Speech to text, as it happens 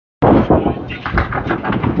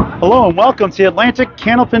Hello and welcome to the Atlantic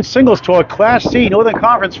Candlepin Singles Tour Class C Northern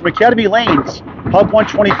Conference from Academy Lanes, Hub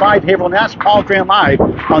 125, Haverhill, Mass. Paul Grant live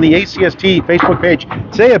on the ACST Facebook page.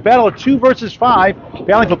 Today a battle of 2 versus 5,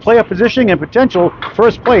 battling for playoff positioning and potential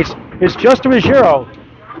first place is Justin Ruggiero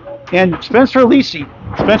and Spencer Aleci.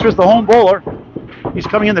 Spencer is the home bowler. He's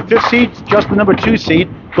coming in the 5th seed, Justin number 2 seed.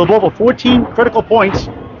 They'll bowl for 14 critical points,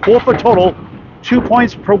 4 for total, 2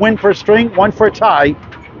 points per win per string, 1 for a tie.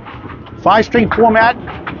 5-string format.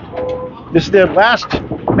 This is their last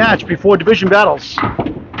match before division battles.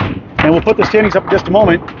 And we'll put the standings up in just a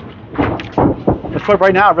moment. Let's put it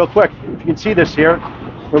right now, real quick. If you can see this here.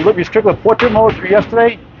 We're restricted with portrait mode for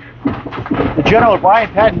yesterday. The general,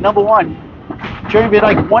 Ryan Patton, number 1. Jeremy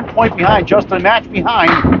Van Dyke, 1 point behind. Justin, a match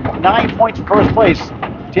behind. 9 points in first place.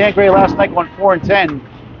 Dan Gray last night won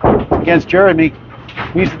 4-10 against Jeremy.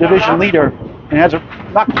 He's the division leader and has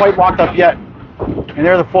not quite locked up yet. And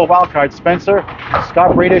they're the 4 wild cards. Spencer,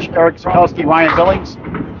 Scott Bradish, Eric Zakowski, Ryan Billings.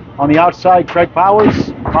 On the outside, Craig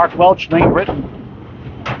Powers, Mark Welch, Lane Britton,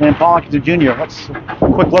 and Paul Atkinson Jr. Let's a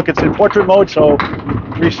quick look. It's in portrait mode, so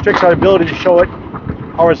it restricts our ability to show it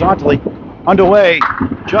horizontally. Underway,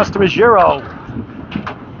 Justin Ruggiero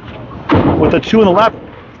with a 2 on the left,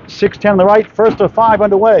 6-10 on the right. First of 5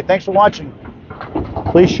 underway. Thanks for watching.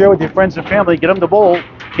 Please share with your friends and family. Get them to bowl.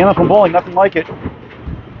 Candlepin bowling, nothing like it.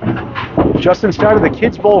 Justin started the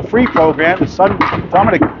Kids Bowl Free program. His son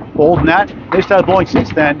Dominic bowled in that. They started bowling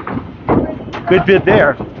since then. Good bid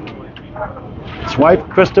there. His wife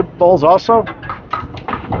Krista bowls also.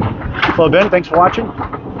 Hello Ben, thanks for watching.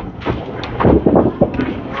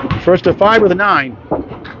 First of 5 with a 9.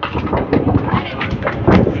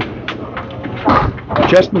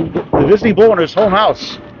 Justin, the visiting bowler in his home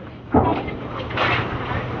house.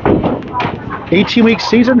 18-week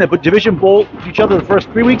season. They put division bowl each other the first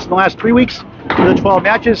 3 weeks. In the last 3 weeks, the 12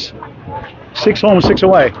 matches, 6 home, 6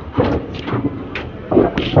 away.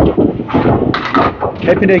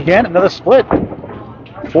 Head pin again, another split.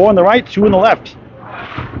 4 on the right, 2 on the left.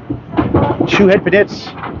 2 head pin hits.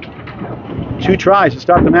 2 tries to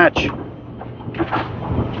start the match.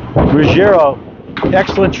 Ruggiero,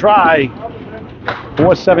 excellent try.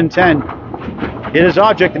 4-7-10. Hit his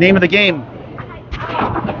object, the name of the game.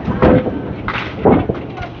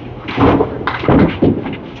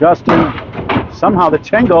 Justin, somehow the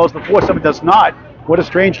 10 goes, the 4-7 does not. What a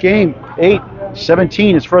strange game.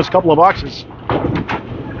 8-17, his first couple of boxes.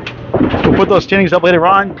 We'll put those standings up later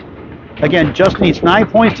on. Again, Justin needs 9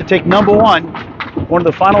 points to take number 1, one of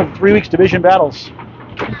the final 3 weeks division battles.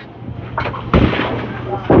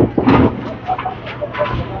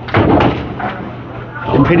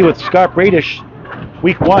 Competed with Scott Bradish.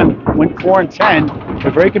 Week 1, went 4-10. They're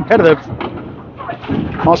very competitive.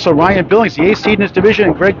 Also, Ryan Billings, the 8th seed in his division,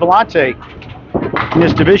 and Greg Vellante in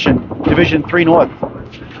his division, Division 3 North.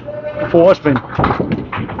 4 horsemen.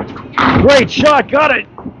 Great shot, got it!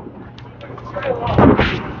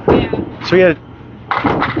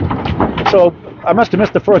 So I must have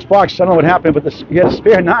missed the first box. I don't know what happened, but he had a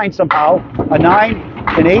spare 9 somehow. A 9,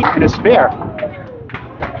 an 8, and a spare.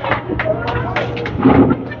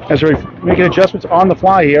 As we're making adjustments on the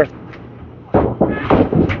fly here.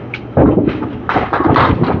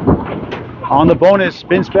 On the bonus,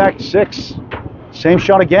 spins back 6. Same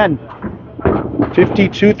shot again.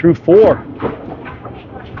 52 through 4.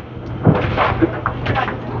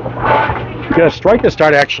 Got a strike to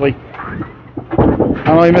start, actually. I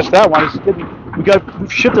don't know, he missed that one. We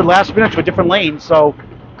shifted last minute to a different lane, so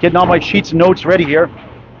getting all my sheets and notes ready here.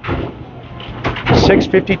 6,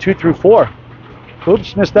 52 through 4.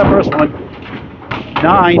 Oops, missed that first one.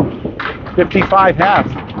 9, 55 half.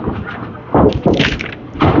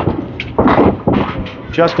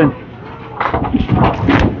 Justin.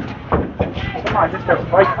 I missed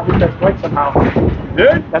that strike somehow.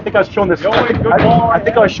 Good? I think I was showing this. I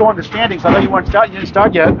think I was showing the standings. I thought you weren't starting. You didn't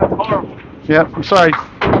start yet. That's horrible. Yeah, I'm sorry.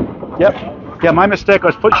 Yep. Yeah, my mistake. I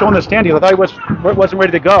was showing the standings. I thought he wasn't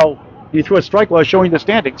ready to go. You threw a strike while I was showing you the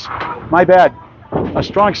standings. My bad. A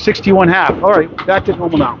strong 61 half. All right, back to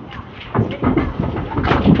normal now.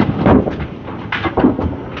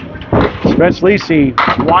 Spence Aleci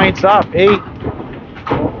winds up. 8.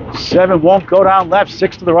 7 won't go down left.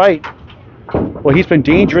 6 to the right. Well, he's been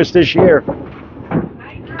dangerous this year.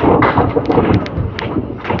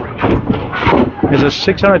 There's a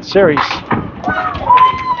 600 series.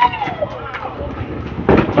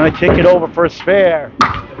 Trying to kick it over for a spare.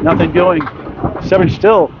 Nothing doing. 7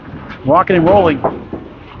 still. Rocking and rolling.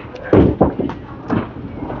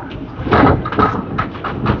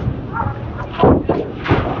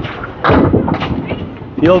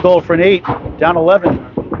 Field goal for an 8. Down 11.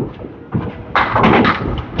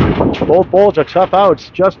 Both bowls are tough outs.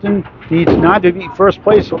 Justin needs 9 to beat first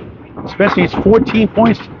place. Spence needs 14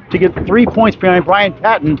 points to get 3 points behind Brian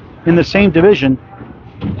Patton in the same division.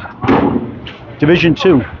 Division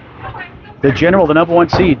 2. The General, the number 1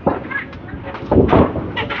 seed.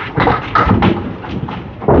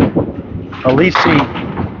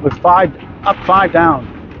 Aleci with 5 up, 5 down.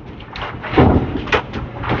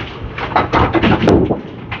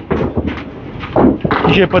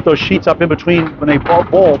 You should put those sheets up in between when they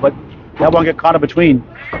bowl, but that one get caught in between.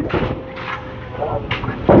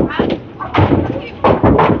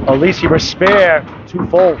 Aleci for spare, 2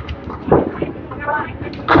 full.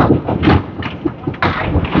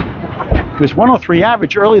 His 103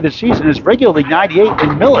 average early this season is regular league 98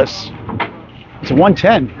 in Millis. It's a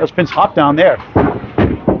 110. Those pins hop down there.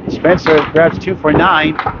 Spencer grabs 2 for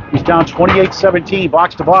 9. He's down 28-17,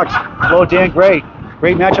 box to box. Hello, Dan Gray.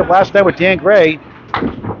 Great matchup last night with Dan Gray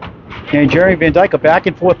and Jeremy Van Dyke, a back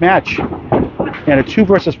and forth match. And a 2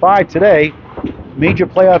 versus 5 today. Major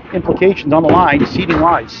playoff implications on the line, seeding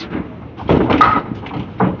wise.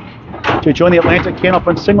 To join the Atlantic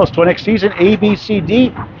Candlepin Singles Tour next season, A, B, C,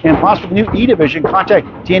 D, and possibly the new E Division, contact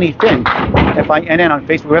Danny Finn, Finn on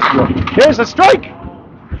Facebook Messenger. Here's a strike!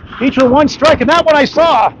 Each with 1 strike, and that one I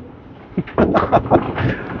saw!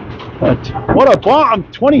 What a bomb!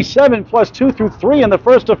 27 plus 2 through 3 in the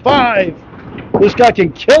first of 5. This guy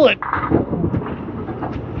can kill it.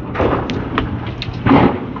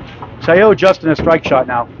 So I owe Justin a strike shot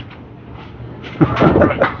now.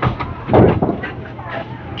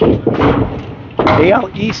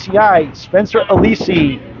 Aleci, Spencer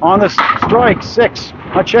Aleci on the strike, 6,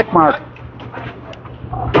 a check mark.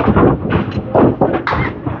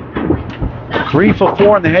 3 for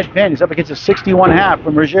 4 in the head pin. He's up against a 61.5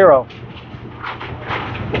 from Ruggiero.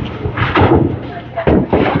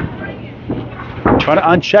 Trying to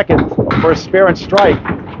uncheck it for a spare and strike.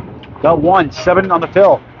 Got 1, 7 on the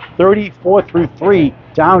fill. 34 through 3,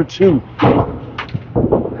 down 2.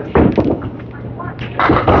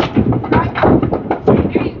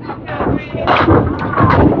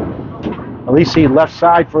 Aleci left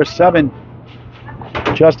side for a 7.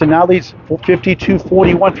 Justin now leads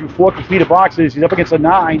 52-41 through 4 completed boxes. He's up against a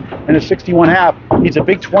 9 and a 61.5. Needs a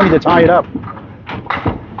big 20 to tie it up.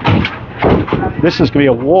 This is going to be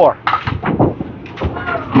a war.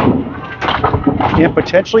 And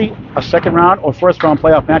potentially a second round or first round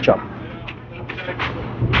playoff matchup.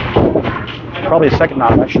 Probably a second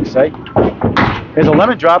round, I should say. There's a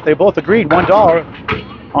lemon drop. They both agreed.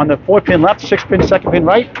 $1 on the 4-pin left, 6-pin second pin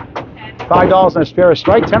right. $5 on a spare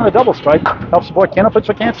strike, 10 on the double strike. Help support Candlepins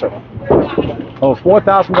for Cancer. Oh,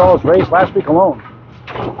 $4,000 raised last week alone.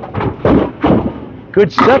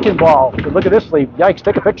 Good second ball. Look at this lead. Yikes,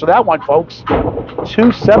 take a picture of that one, folks.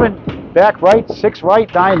 2-7 back right, 6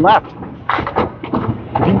 right, 9 left.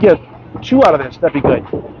 If you can get 2 out of this, that'd be good.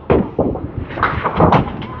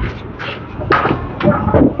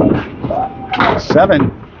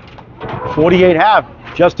 $7, 48 half.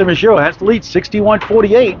 Justin Ruggiero has the lead,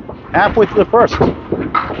 61-48, halfway through the first.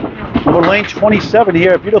 Number lane 27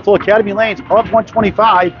 here at beautiful Academy Lanes, Club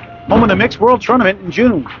 125, home of the Mixed World Tournament in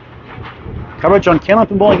June. Coverage on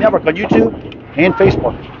Candlepin Bowling Network on YouTube and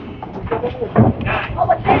Facebook.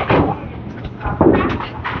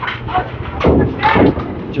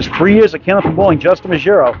 Just 3 years of Candlepin Bowling, Justin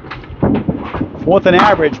Ruggiero. 4th in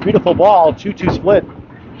average, beautiful ball, 2-2 split.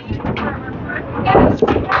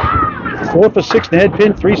 4 for 6 in the head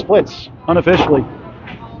pin, 3 splits, unofficially.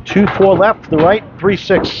 2-4 left to the right,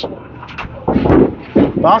 3-6.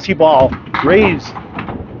 Bouncy ball, raised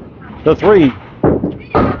the 3.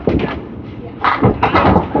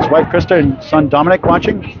 His wife Krista and son Dominic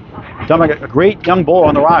watching. Dominic, a great young bowler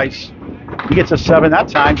on the rise. He gets a 7 that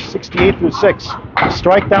time, 68 through 6.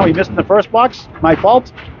 Strike down, we missed in the first box, my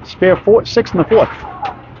fault. Spare 6 in the 4th.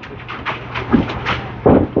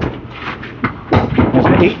 There's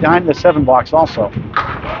an 8-9 in the 7 box also.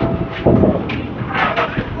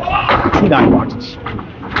 2 9 boxes.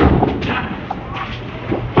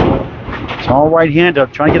 It's all right-hander,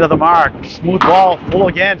 trying to get to the mark. Smooth ball, full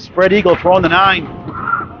again, spread eagle, throwing the 9.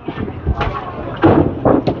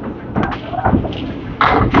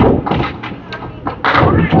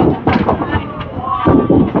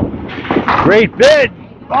 Great bid.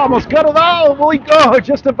 Almost got it all. Will he go?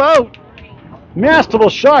 Just about. Masterful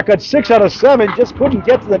shot. Got 6 out of 7. Just couldn't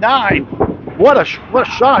get to the 9. What a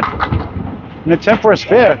shot. An attempt for a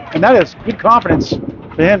spare. And that is good confidence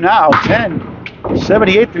for him now. 10.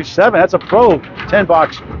 78 through 7. That's a pro 10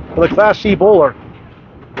 box for the Class C bowler.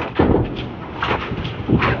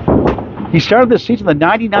 He started this season with a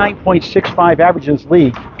 99.65 average in this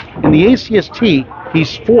league. In the ACST,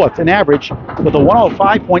 He's fourth in average with a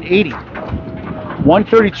 105.80.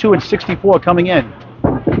 132 and 64 coming in.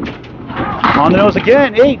 On the nose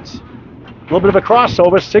again, 8. A little bit of a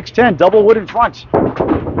crossover, 6'10", double wood in front.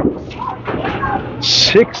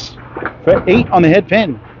 6 for 8 on the head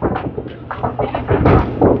pin.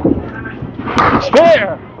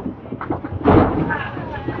 Spare.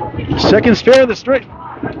 Second spare of the string.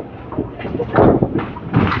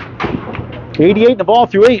 88 in the ball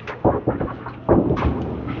through 8.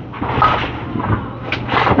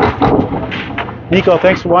 Nico,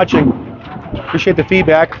 thanks for watching. Appreciate the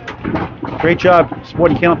feedback. Great job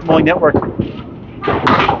supporting Candlepin Bowling Network.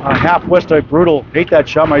 Half Wester, brutal. Hate that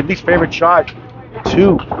shot. My least favorite shot.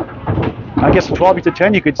 2. I guess a 12 to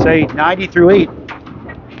 10, you could say. 90 through 8.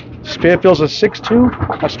 Spare fills a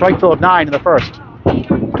 6-2. A strike fill of 9 in the first.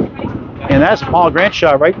 And that's Paul Grant's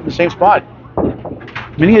shot right in the same spot.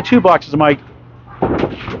 Many of 2 boxes, Mike.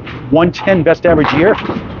 110 best average year.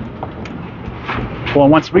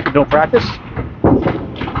 Going once a week with no practice.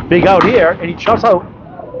 Big out here, and he chucks out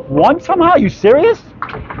 1 somehow. You serious?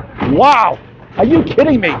 Wow. Are you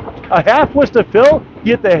kidding me? A half Worcester fill,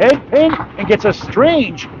 he hit the head pin and gets a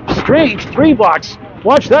strange 3 box.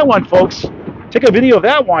 Watch that one, folks. Take a video of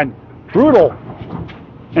that one. Brutal.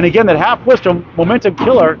 And again, that half Worcester momentum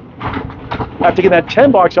killer after getting that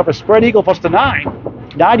 10 box up a spread eagle plus the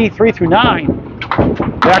 9. 93 through 9.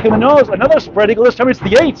 Back in the nose, another spread eagle. This time it's the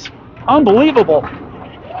 8s. Unbelievable.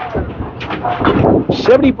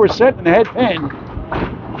 70% in the head pin.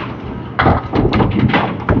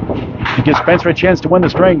 It gives Spencer a chance to win the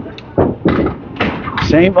string.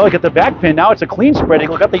 Same, look at the back pin. Now it's a clean spread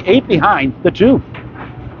eagle. Got the 8 behind the 2.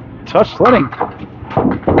 Tough sledding.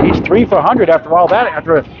 He's 3 for 100 after all that,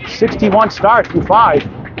 after a 61 start through 5.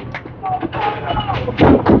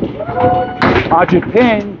 Audrey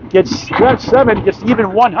Pin gets 7, gets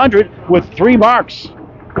even 100 with 3 marks.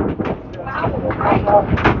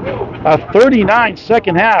 A 39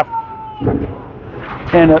 second half.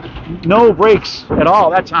 And no breaks at all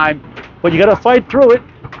that time. But you got to fight through it.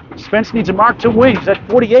 Spence needs a mark to win. He's at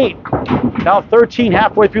 48. Now 13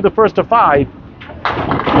 halfway through the first of 5.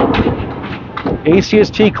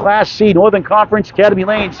 ACST Class C, Northern Conference, Academy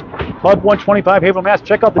Lanes, Hub 125, Haverhill, Mass.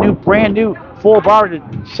 Check out the new, brand new, full bar in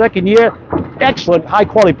the second year. Excellent, high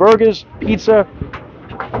quality burgers, pizza,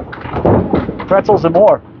 pretzels, and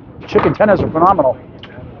more. Chicken tenders are phenomenal.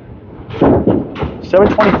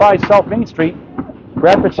 725 South Main Street,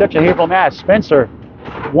 Bradford section, Haverhill, Mass. Spencer,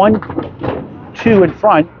 1-2 in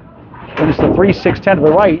front, and it's the 3-6-10 to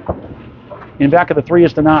the right. In back of the 3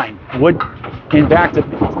 is the 9. Wood in back to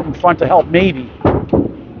in front to help, maybe.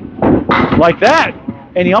 Like that,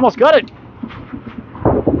 and he almost got it.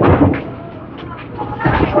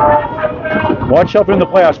 Watch out in the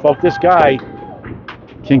playoffs, folks. This guy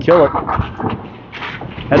can kill it.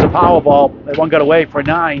 Has a power ball. That one got away for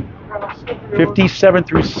 9. 57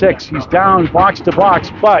 through 6. He's down box to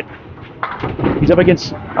box, but he's up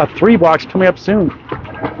against a 3 box coming up soon.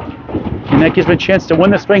 And that gives him a chance to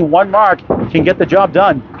win the string. 1 mark can get the job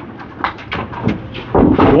done.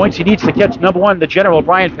 The points he needs to catch number 1, the general,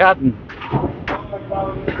 Brian Patton.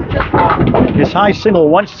 His high single,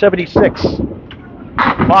 176.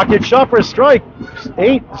 Pocket shot for a strike.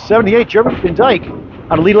 8-78, Jeremy Van Dyke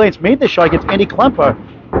on the lead lanes made the shot against Andy Klemper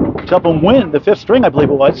to help him win the 5th string, I believe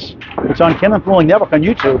it was. It's on Candlepin Bowling Network on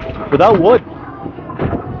YouTube without wood.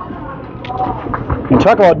 And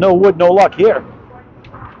talk about no wood, no luck here.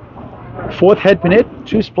 4th head pin hit,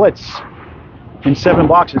 2 splits in 7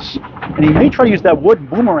 boxes. And he may try to use that wood and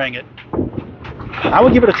boomerang it. I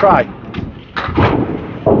would give it a try.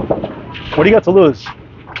 What do you got to lose?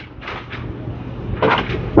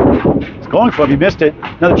 He's going for it. He missed it.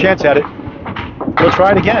 Another chance at it. He'll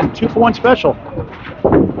try it again. 2 for 1 special.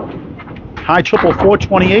 High triple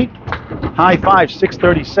 428. High 5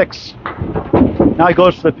 636. Now he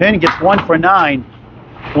goes for the pin. Gets 1 for 9.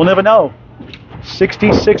 We'll never know.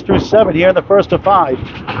 66 through 7 here in the first of 5.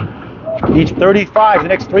 Each 35. The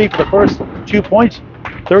next 3 for the first 2 points.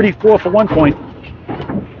 34 for 1 point.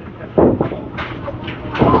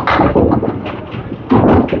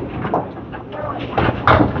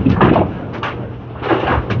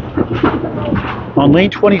 On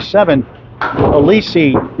lane 27,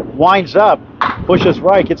 Aleci winds up, pushes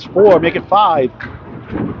right, gets 4, make it 5.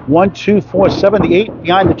 1, 2, 4, 7, the 8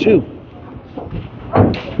 behind the 2.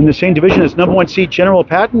 In the same division as number 1 seed General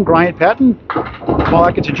Patton, Brian Patton, Paul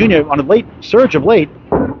Atkinson Jr. on a late surge of late,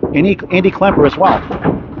 and Andy Klemper as well.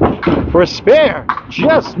 For a spare,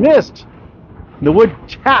 just missed. The wood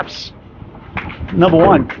taps number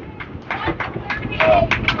 1.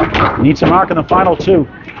 Needs a mark in the final 2.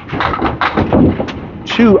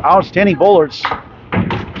 2 outstanding bowlers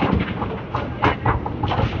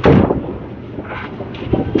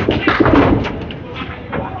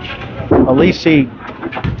Aleci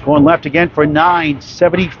going left again for 9,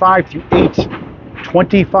 75 through 8.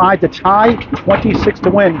 25 to tie, 26 to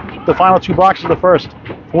win. The final 2 boxes of the first.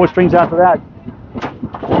 4 strings after that.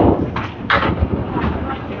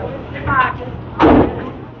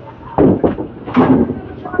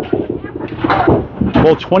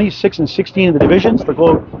 Both 26 and 16 in the divisions. They'll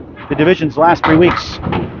go the divisions last 3 weeks,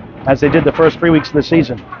 as they did the first 3 weeks of the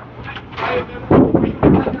season.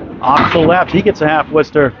 Off to the left, he gets a half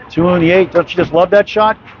Worcester. 2 in the 8. Don't you just love that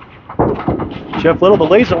shot? Jeff Little, the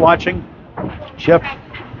laser watching. Jeff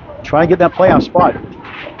trying to get that playoff spot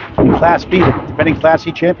in Class B, the defending Class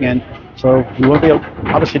C champion. So he won't be able,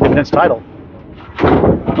 obviously, to defend his title.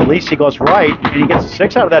 Aleci goes right, and he gets a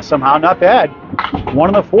 6 out of that somehow. Not bad. 1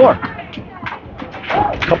 in the 4.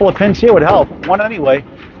 A couple of pins here would help. 1 anyway.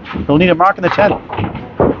 He'll need a mark in the 10th.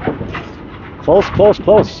 Close, close,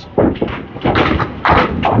 close.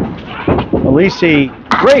 Aleci,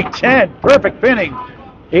 great 10. Perfect pinning.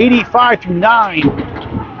 85 through 9.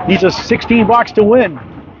 Needs a 16 box to win.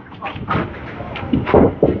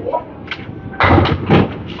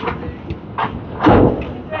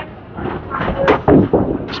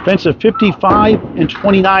 Spencer 55 and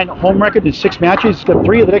 29 home record in 6 matches. He's got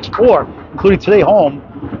 3 of the next 4, including today home.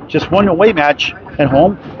 Just 1 away match at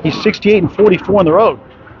home. He's 68 and 44 on the road.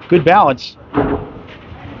 Good balance.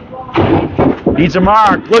 Needs a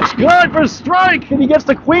mark. Looks good for a strike. And he gets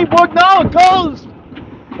the queen book. No, it goes.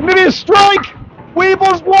 Maybe a strike.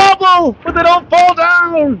 Weebles wobble, but they don't fall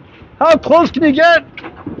down. How close can you get?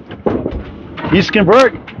 He's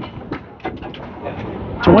convert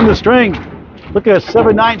to win the string. Look at a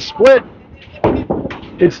 7-9 split.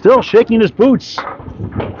 It's still shaking his boots. 5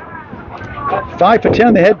 for 10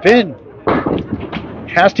 on the head pin.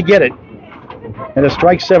 Has to get it. And a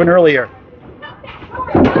strike 7 earlier.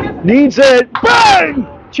 Needs it. Bang!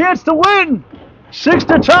 Chance to win. 6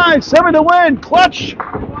 to tie, 7 to win. Clutch.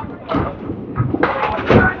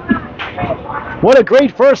 What a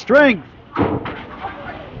great first string.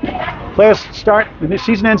 Players start, the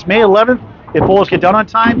season ends May 11th. If bowlers get done on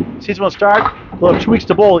time, season will start. We'll have 2 weeks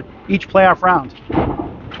to bowl each playoff round.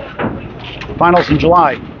 Finals in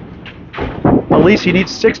July. Aleci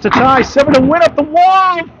needs 6 to tie, 7 to win up the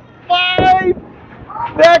wall. 5!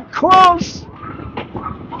 That close!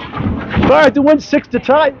 5 to win, 6 to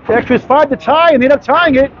tie. Actually, it's 5 to tie, and they end up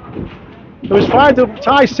tying it. It was 5 to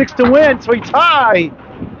tie, 6 to win, so he tied.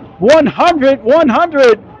 100,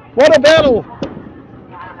 100. What a battle.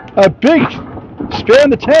 A big spare in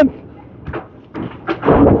the 10th.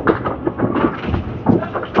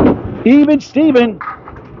 Even Steven.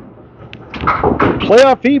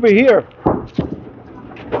 Playoff fever here.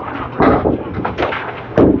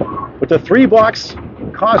 With the 3 box,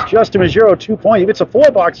 cost Justin Ruggiero 2 points. If it's a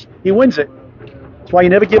 4 box, he wins it. That's why you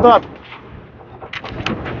never give up.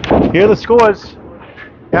 Here are the scores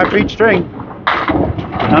after each string.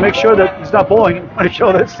 Now make sure that he's not bowling. I want to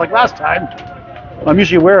show this like last time. I'm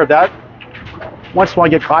usually aware of that. Once in a while I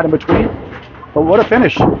get caught in between. But what a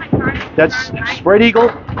finish. That spread eagle,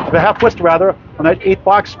 the half Worcester rather, on that 8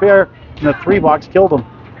 box spare and the 3 box killed him.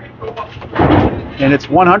 And it's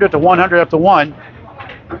 100 to 100 after 1.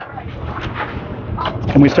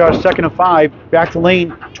 And we start 2nd and 5, back to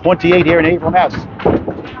lane 28 here in April, Mass.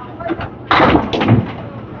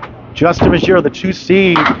 Justin Ruggiero, the 2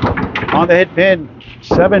 seed on the head pin.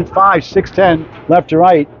 7-5, 6-10, left to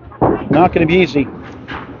right. Not going to be easy.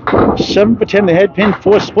 7 for 10 the head pin,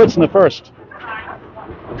 4 splits in the first.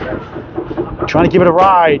 Trying to give it a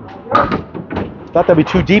ride. Thought that'd be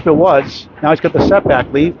too deep, it was. Now he's got the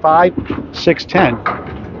setback lead, 5, 6, 10.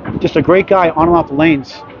 Just a great guy on and off the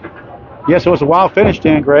lanes. Yes, it was a wild finish,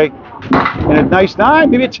 Dan Gray. And a nice 9,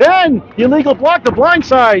 maybe a 10. The illegal block, the blind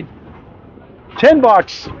side. 10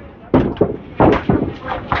 box.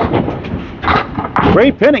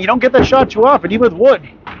 Great pinning. You don't get that shot too often, even with wood.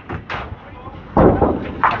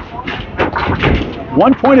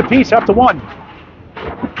 1 point apiece after 1.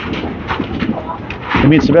 That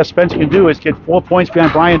means the best Spencer can do is get 4 points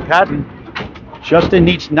behind Brian Patton. Justin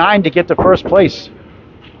needs 9 to get to first place.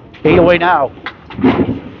 8 away now.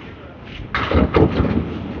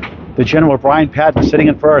 The general Brian Patton sitting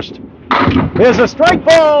in first. There's a strike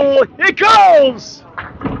ball. It goes.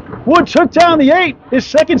 Wood took down the 8. His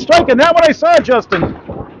 2nd strike, and that one I saw, Justin.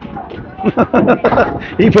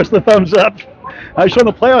 He puts the thumbs up. I was showing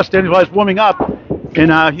the playoff standings while I was warming up,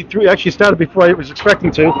 and he actually started before I was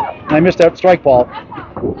expecting to, and I missed that strike ball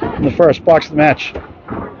in the first box of the match.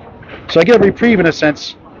 So I get a reprieve in a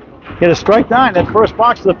sense. He had a strike 9, that first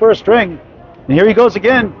box of the first string, and here he goes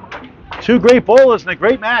again. 2 great bowlers in a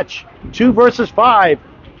great match. 2 versus 5.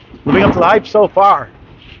 Living up to the hype so far.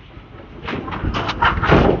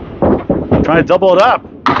 Trying to double it up.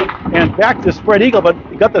 And back to spread eagle, but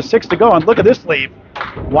he got the 6 to go. And look at this lead.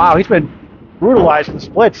 Wow, he's been brutalized in the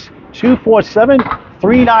splits. 2, 4, 7,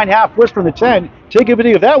 3, 9, half whisk from the 10. Take a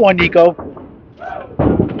video of that one, Nico.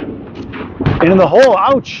 And in the hole,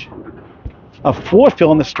 ouch. A 4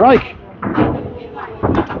 fill in the strike.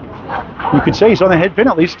 You could say he's on the head pin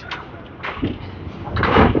at least.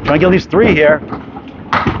 Trying to get at least 3 here.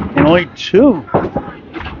 And only 2.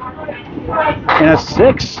 And a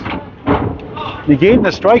 6. He gave him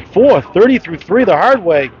the strike 4. 30 through 3 the hard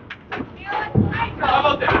way.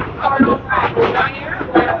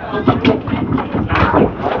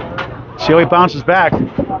 See how he bounces back.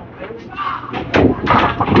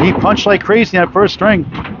 He punched like crazy in that first string.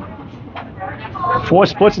 4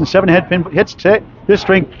 splits and 7 head pin hits. This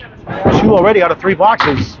string, 2 already out of 3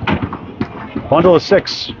 boxes. Bundle of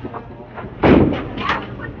 6.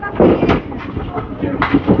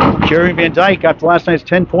 Jerry Van Dyke after last night's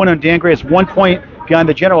 10-point on Dan Gray is 1 point behind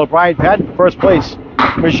the general. Brian Patton in first place.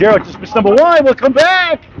 Ruggiero just missed number 1. Will come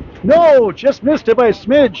back. No, just missed it by a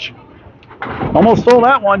smidge. Almost stole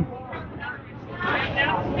that one.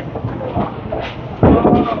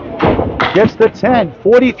 Gets the 10.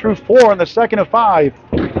 40 through 4 in the second of 5.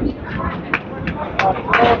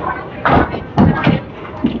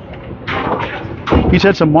 He's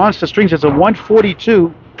had some monster strings. It's a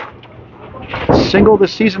 142. Single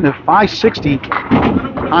this season to 560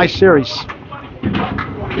 high series.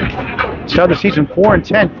 Started the season 4 and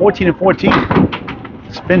 10, 14 and 14.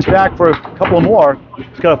 Spins back for a couple more.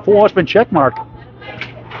 He's got a 4 horseman check mark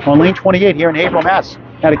on lane 28 here in Haverhill, Mass.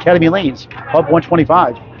 At Academy Lanes, Hub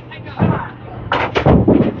 125.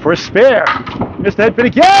 For a spare. Missed the head pin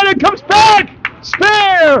again. It comes back.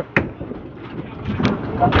 Spare.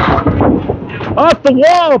 Off the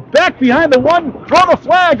wall, back behind the 1, throw the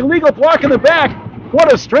flag, illegal block in the back.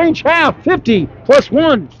 What a strange half, 50 plus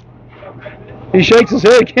 1. He shakes his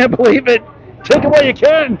head, can't believe it. Take it while you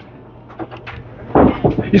can.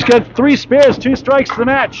 He's got 3 spares, 2 strikes to the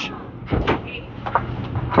match.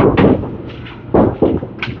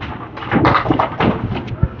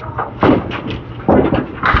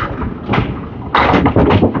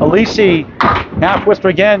 Aleci, half whisper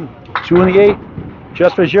again, 2 in the 8.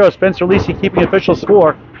 Just Ruggiero, Spencer Aleci keeping official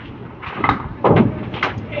score.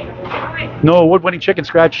 No award-winning chicken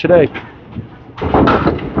scratch today.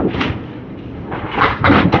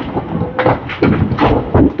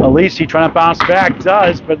 Aleci trying to bounce back,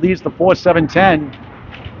 does, but leaves the 4-7-10.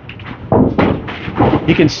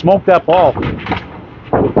 He can smoke that ball.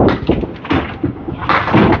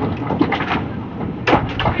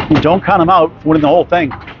 You don't count him out for winning the whole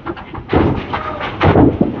thing.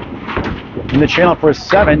 In the channel for a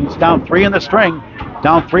 7. It's down 3 in the string.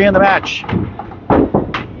 Down 3 in the match.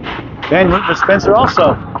 Then with Spencer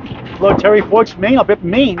also. Hello, Terry Forks, Maine. I'll be up in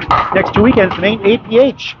Maine next 2 weekends. Maine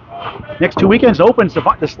APH. Next 2 weekends opens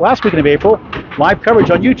this last weekend of April. Live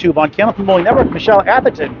coverage on YouTube on Candlepin Bowling Network. Michelle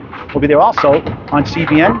Atherton will be there also on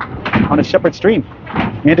CBN on a separate stream.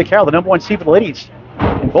 Amanda Carroll, the #1 seed for the ladies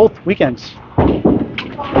in both weekends.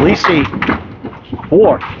 Aleci,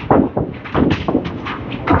 4.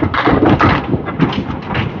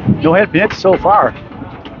 No head pin hits so far.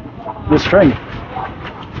 This string.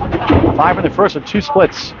 5 in the first of 2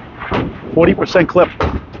 splits. 40% clip.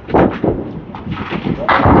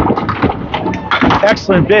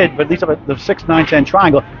 Excellent bid, but leads up at the 6, 9, 10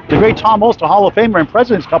 triangle. The great Tom Olster, Hall of Famer and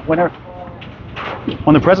President's Cup winner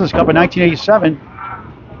on the President's Cup in 1987.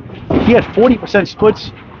 He had 40%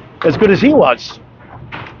 splits as good as he was.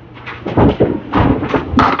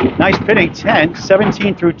 Nice pitting, 10,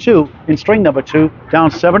 17 through 2 in string number 2.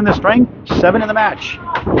 Down 7 in the string, 7 in the match.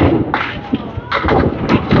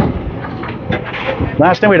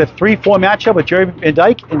 Last night we had a 3-4 matchup with Jerry Van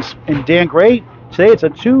Dyke and Dan Gray. Today it's a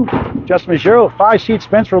 2, Justin Ruggiero, 5 seed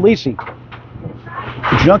Spencer Aleci.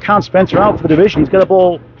 You don't count Spencer out for the division. He's got to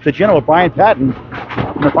bowl the general with Brian Patton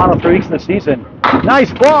in the final 3 weeks of the season.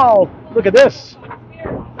 Nice ball. Look at this.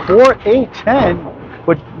 4, 8, 10.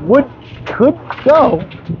 But Wood could go.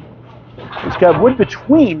 He's got Wood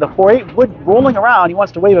between the 4-8. Wood rolling around. He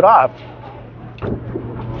wants to wave it off.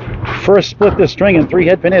 First split this string in 3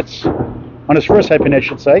 head pin hits. On his first head pin, I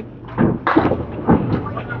should say.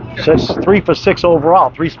 So it's 3 for 6 overall.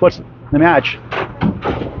 3 splits in the match.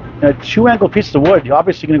 And 2 angled pieces of wood. You're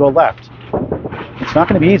obviously going to go left. It's not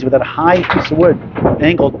going to be easy with that high piece of wood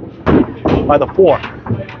angled by the 4.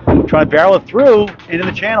 Trying to barrel it through into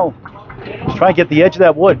the channel. Just try to get the edge of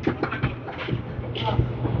that wood.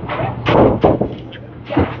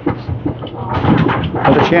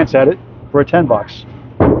 Another chance at it for a $10.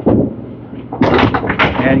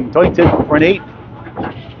 And he doinked it for an 8.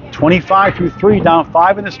 25 through 3, down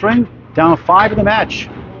 5 in the string. down 5 in the match.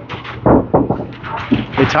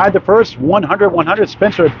 They tied the first, 100-100.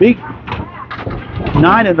 Spencer, a big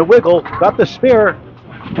 9 in the wiggle, got the spare,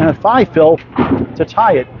 and a 5 fill to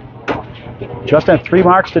tie it. Justin had 3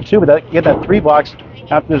 marks to 2, but he had that 3 box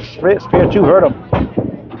after the spare 2 hurt him.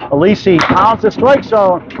 Aleci pounds the strike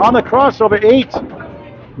zone on the crossover, 8.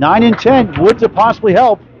 9 and 10, would to possibly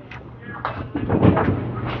help.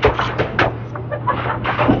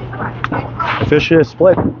 Fisher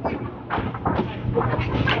split.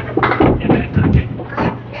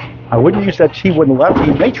 I wouldn't use that T wood in the left.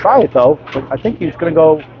 He may try it though, but I think he's going to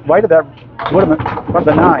go right of that wood in the front of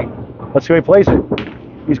the 9. Let's see how he plays it.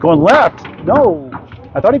 He's going left. No,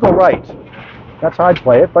 I thought he'd go right. That's how I'd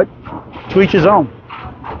play it, but to each his own.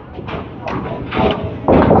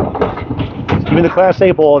 Even the Class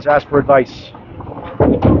A bowlers ask for advice.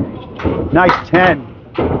 Nice 10.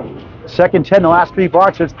 Second 10, the last 3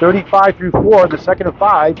 boxes, 35 through 4, the second of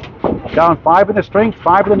 5. Down 5 in the string,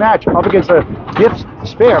 5 in the match. Up against a gift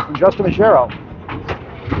spare from Justin Ruggiero.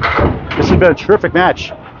 This has been a terrific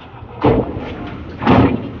match.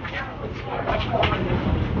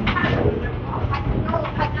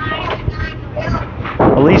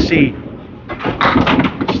 Aleci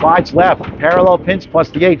slides left, parallel pins plus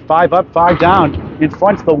the 8, 5 up, 5 down. In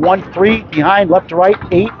front's the 1-3, behind left to right,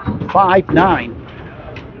 8, 5, 9.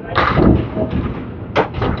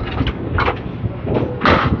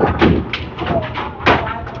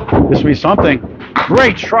 This will be something.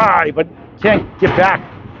 Great try, but can't get back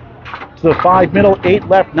to the 5 middle, 8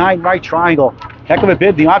 left, 9 right triangle. Heck of a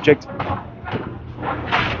bid, the object.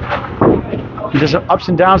 He just ups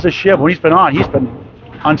and downs the ship. When he's been on, he's been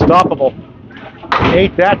unstoppable.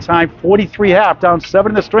 8 that time, 43 half, down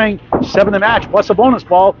 7 in the string, 7 in the match, plus a bonus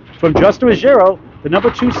ball from Justin Ruggiero, the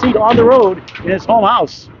number 2 seed on the road in his home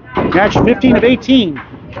house. Match 15 of 18.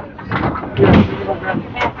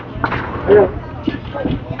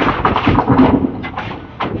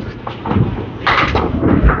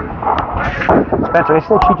 Spencer, I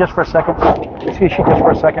said she just for a second. Let's see she just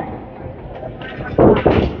for a second.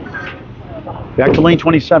 Back to lane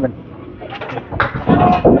 27.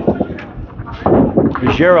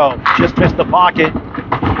 Ruggiero just missed the pocket.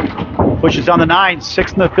 Pushes on the 9,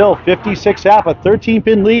 6 in the fill, 56 half, a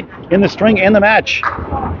 13-pin lead in the string and the match.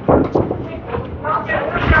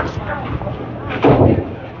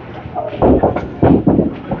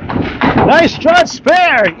 Nice shot,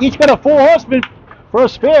 spare. Each got a 4 horseman for a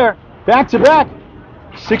spare. Back to back.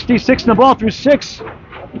 66 in the ball through 6.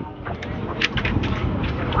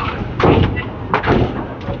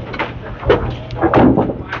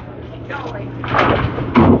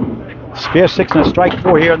 Spare 6 and a strike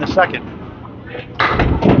 4 here in the second.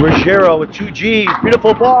 Ruggiero with 2 Gs.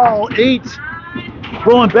 Beautiful ball. 8.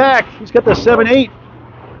 Rolling back. He's got the 7-8.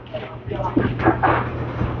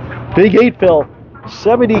 Big 8 fill.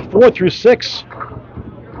 74 through 6.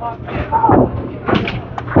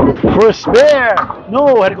 For a spare.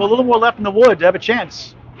 No, had to go a little more left in the wood to have a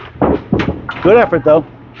chance. Good effort though.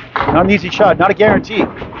 Not an easy shot. Not a guarantee.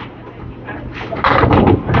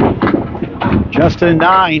 Justin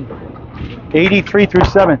 9. 83 through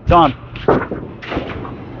 7. Tom.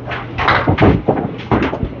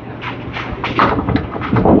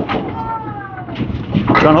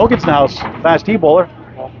 John Hogan's in the house. Fast D bowler.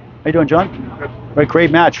 How you doing, John? Good.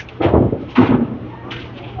 Great match.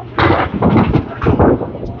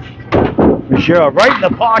 Ruggiero right in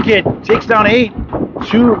the pocket. Takes down 8.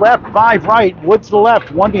 2 left, 5 right. Woods to the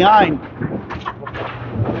left. 1 behind.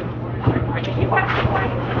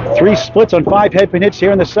 3 splits on 5 headpin hits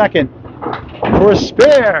here in the second. For a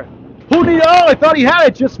spare. Who did he? Oh, I thought he had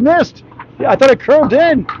it. Just missed. I thought it curved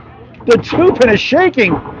in. The 2-pin is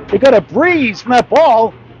shaking. It got a breeze from that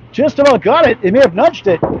ball. Just about got it. It may have nudged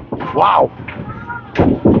it. Wow.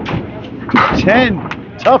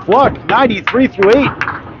 10. Tough luck. 93 through 8.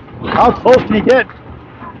 How close can you get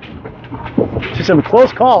to some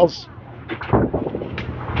close calls?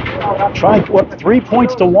 Trying to up 3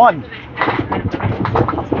 points to 1.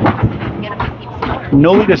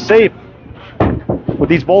 No lead is safe with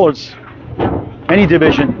these bowlers. Any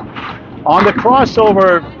division. On the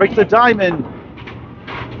crossover, breaks the diamond.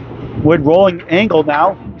 Wood rolling angle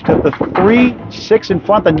now. Got the 3, 6 in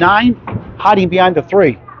front, the 9 hiding behind the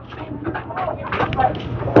 3.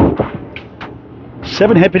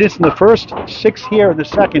 7 headpin hits in the first, 6 here in the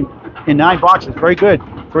second, in 9 boxes. Very good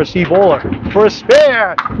for a C bowler. For a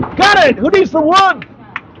spare. Got it! Who needs the 1?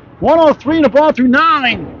 103 in the ball through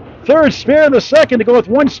 9. Third spare in the second to go with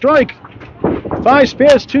 1 strike. 5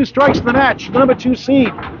 spares, 2 strikes in the match. The number 2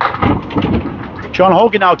 seed. John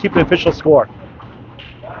Hogan now keeping the official score.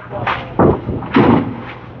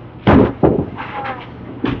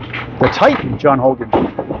 The Titan, John Hogan.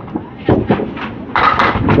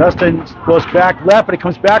 Justin goes back left, but it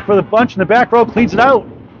comes back for the bunch in the back row, cleans it out.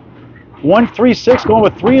 1-3-6, going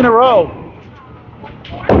with 3 in a row.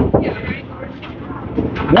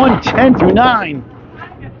 1-10 through 9.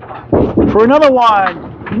 For another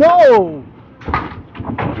one. No!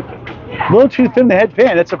 A little too thin in the head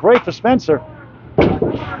pin. That's a break for Spencer.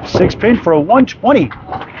 6 pin for a 120.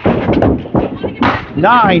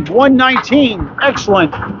 9, 119.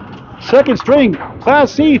 Excellent. Second string.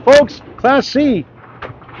 Class C, folks. Class C.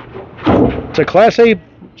 It's a Class A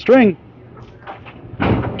string.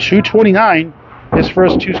 229. His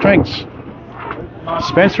first 2 strings.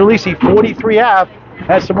 Spencer Aleci, 43.5.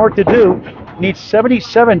 Has some work to do. Needs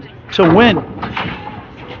 77 to win.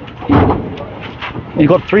 And you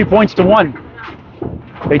go up 3 points to 1.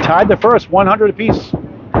 They tied the first, 100 apiece.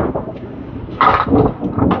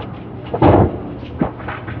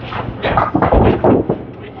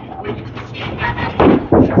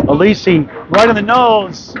 Aleci, right on the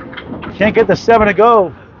nose. Can't get the 7 to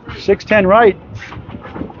go. 6-10 right.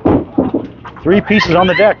 3 pieces on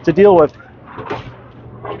the deck to deal with.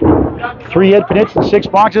 3 head pin hits and 6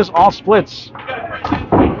 boxes, all splits.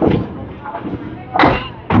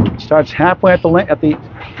 Starts halfway at the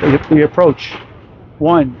approach.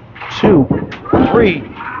 1, 2, 3.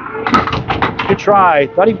 Good try.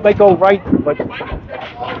 Thought he might go right, but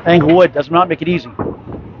Englewood does not make it easy.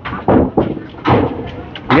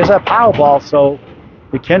 He has that power ball, so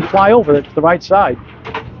it can fly over it to the right side.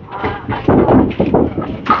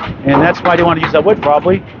 And that's why they want to use that wood,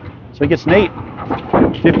 probably. So he gets an 8.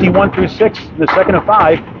 51 through 6, the second of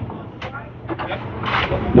 5.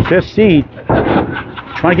 The 5th seed.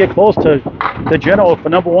 Trying to get close to the general for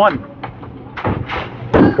number 1.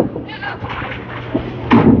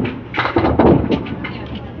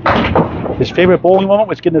 His favorite bowling moment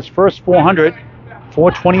was getting his first 400.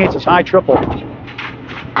 428 is his high triple.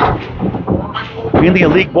 Mainly a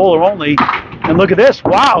league bowler only. And look at this.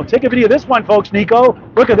 Wow. Take a video of this one, folks, Nico.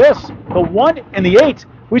 Look at this. The 1 and the 8.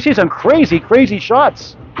 We see some crazy, crazy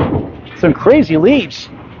shots. Some crazy leaves.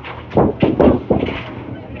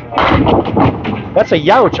 That's a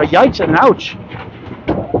youch. A yikes and an ouch.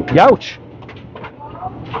 Youch.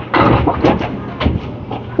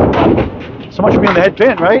 So much for being the head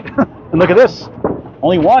pin, right? And look at this.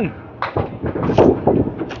 Only 1.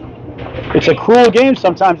 It's a cruel game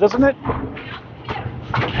sometimes, isn't it?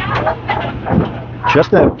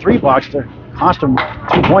 Just that 3 box to cost him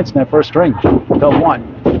 2 points in that first string. The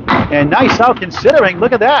 1. And nice out considering.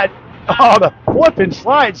 Look at that. Oh, the 4-pin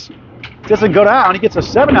slides. Doesn't go down. He gets a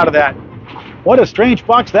 7 out of that. What a strange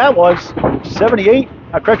box that was. 78.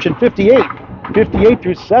 Correction, 58. 58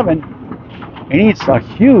 through 7. He needs a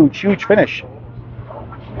huge, huge finish.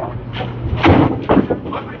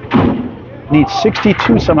 Needs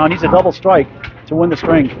 62 somehow. Needs a double strike to win the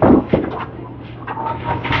string.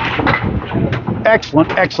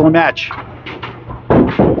 Excellent, excellent match.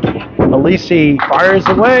 Aleci fires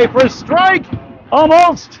away for a strike.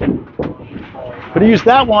 Almost. Could have used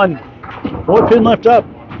that one. 4-pin left up.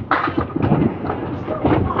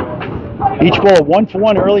 Each ball 1 for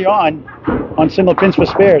 1 early on single pins for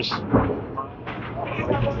spares.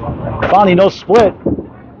 Finally, no split.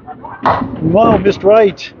 No, missed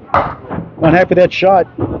right. Not happy with that shot.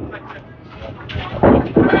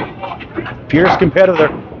 Fierce competitor.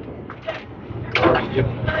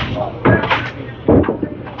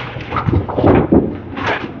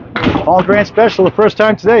 All grand special the first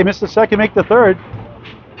time today. Missed the second, make the third.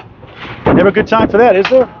 Never a good time for that, is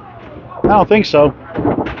there? I don't think so.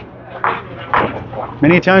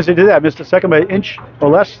 Many times they did that. Missed the second by an inch or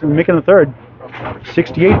less and making the third.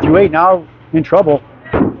 68 through 8, now in trouble.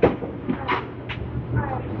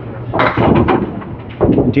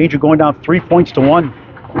 In danger going down 3 points to 1.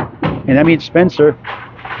 And that means Spencer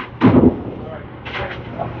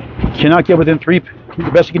cannot get within 3.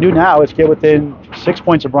 The best he can do now is get within 6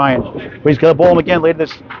 points of Brian. But he's going to bowl him again later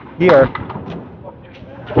this year.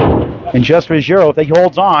 And just Ruggiero, if he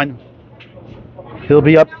holds on, he'll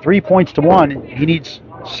be up 3 points to 1. He needs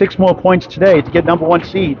 6 more points today to get number 1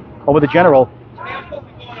 seed over the general.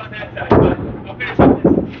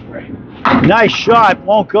 Nice shot,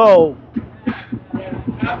 won't go.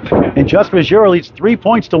 And just Ruggiero leads 3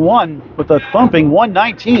 points to 1 with a thumping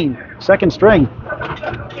 119, second string.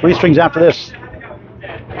 3 strings after this.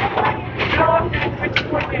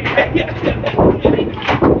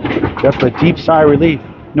 Just a deep sigh of relief.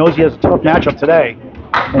 Knows he has a tough matchup today.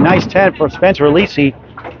 A nice 10 for Spencer Aleci.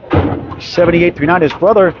 78 through 9. His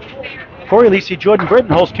brother, Corey Aleci, Jordan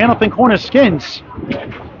Britton, hosts Candlepin Corner Skins.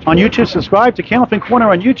 On YouTube, subscribe to Candlepin Corner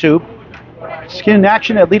on YouTube. Skin in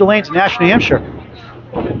action at Leda Lanes in Nashua, New Hampshire.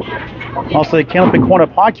 Also, the Candlepin Corner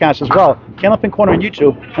podcast as well. Candlepin Corner on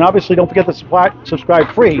YouTube. And obviously, don't forget to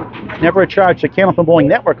subscribe free. Never a charge to Candlepin Bowling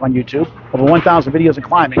Network on YouTube. Over 1,000 videos of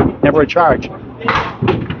climbing. Never a charge.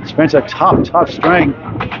 Spencer, tough string.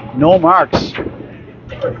 No marks.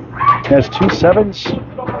 Has 2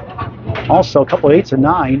 7s. Also, a couple 8s and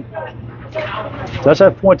 9. Does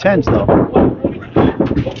have 4 10s, though.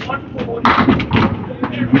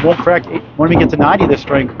 He won't crack when we get to 90 this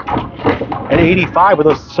string. At 85 with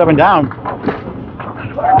those 7 down.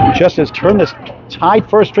 Just has turned this tied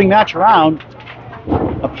first string match around.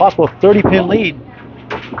 A possible 30-pin lead.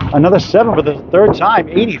 Another 7 for the third time.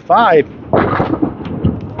 85.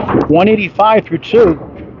 185 through 2.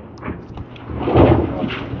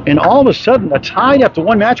 And all of a sudden, a tie after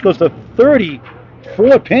one match goes to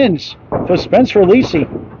 34 pins for Spencer Aleci.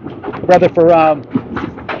 Rather, for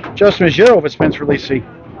Justin Ruggiero over Spencer Aleci.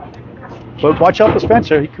 But watch out for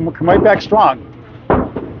Spencer. He can come right back strong.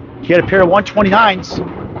 He had a pair of 129s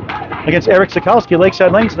against Eric Sikowski,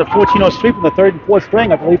 Lakeside Lanes, in the 14-0 sweep in the 3rd and 4th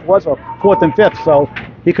string, I believe it was, or 4th and 5th. So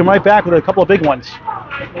he come right back with a couple of big ones.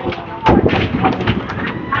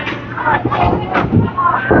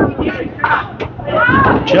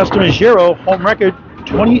 Justin Ruggiero, home record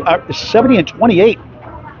 70 and 28.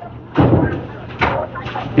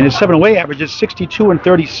 And his 7-away average is 62 and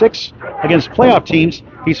 36 against playoff teams.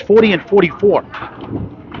 He's 40 and 44.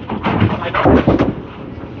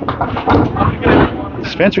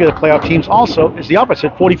 Spencer against playoff teams also is the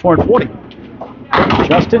opposite, 44 and 40.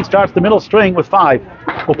 Justin starts the middle string with 5.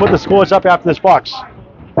 We'll put the scores up after this box.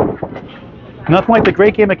 Nothing like the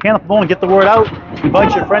great game of Candlepin Bowling. Get the word out.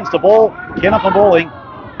 Invite your friends to bowl. Candlepin Bowling.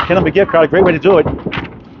 Candlepin gift card. A great way to do it.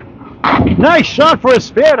 Nice shot for a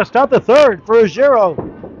spare to start the third for Ruggiero.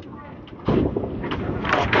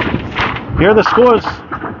 Here are the scores.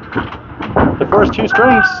 The first 2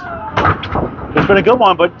 strings. It's been a good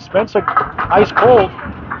one, but Spencer ice cold.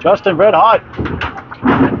 Justin red hot.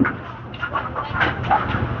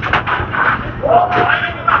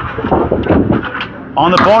 On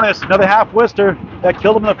the bonus, another half Worcester that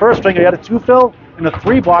killed him in the first string. He had a 2 fill and a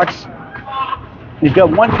 3 box. He's got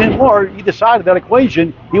 1 pin more. Either side of that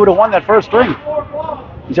equation, he would have won that first string.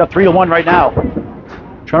 He's up 3-1 right now.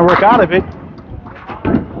 Trying to work out of it.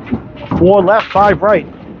 4 left, 5 right.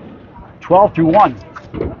 12 through 1.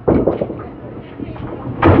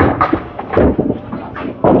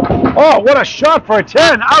 Oh, what a shot for a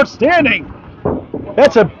 10. Outstanding.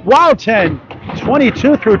 That's a wild 10.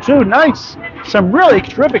 22 through 2. Nice. Some really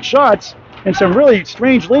terrific shots and some really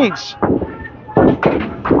strange leads.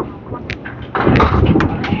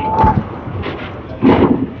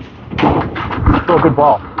 Still a good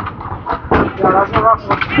ball.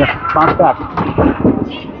 Yeah, bounce back.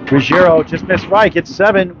 Ruggiero just missed right. Gets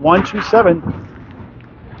 7. 1, 2, 7.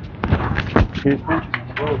 Excuse me.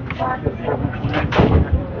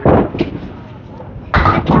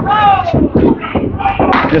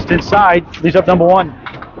 Just inside. Leads up number 1.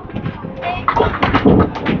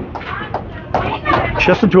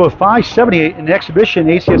 Justin threw a 578 in the exhibition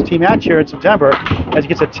ACST match here in September as he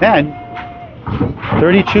gets a 10.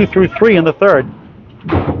 32 through 3 in the third.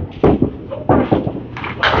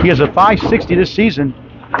 He has a 560 this season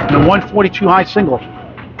and a 142 high single.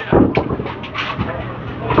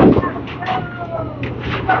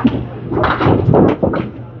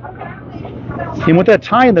 And with that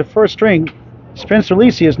tie in the first string, Spencer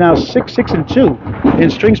Aleci is now 6-6 and 2 in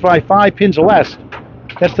strings by 5 pins or less.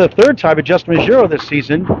 That's the third tie of Justin Ruggiero this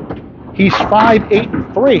season. He's 5-8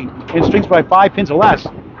 and 3 in strings by 5 pins or less.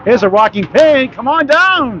 Here's a rocking pin. Come on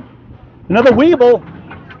down. Another weeble.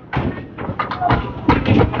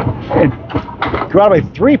 And go out by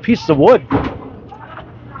 3 pieces of wood.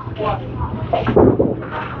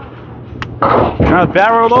 Trying to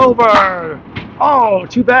barrel over. Oh,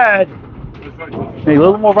 too bad. Hey, a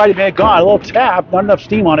little more right hand gone. A little tap. Not enough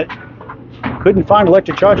steam on it. Couldn't find an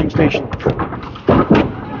electric charging station.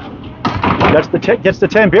 Gets the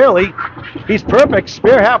 10 barely. He's perfect.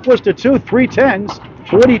 Spare half Worcester 2, 3 10s.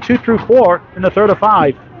 42 through 4 in the third of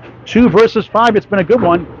 5. 2 versus 5. It's been a good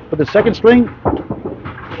one. But the second string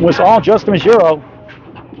was all Justin Ruggiero.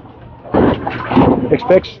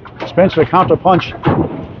 Expects Spencer to counter punch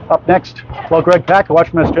up next. Well, Greg Packer, watch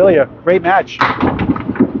from Australia. Great match.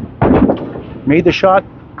 Made the shot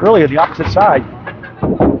earlier, the opposite side.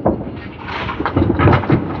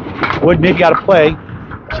 Wood maybe out of play.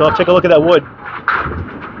 So I'll take a look at that wood.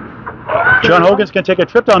 John Hogan's going to take a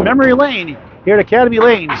trip down memory lane here at Academy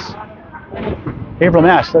Lanes. Haverhill,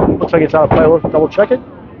 Mass. That looks like it's out of play. We'll double check it.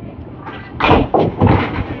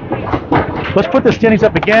 Let's put the standings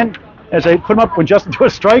up again as I put them up when Justin threw a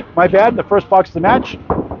strike. My bad, the first box of the match.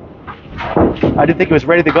 I didn't think he was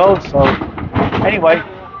ready to go. So anyway,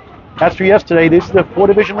 that's for yesterday. These are the 4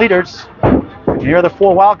 division leaders. And here are the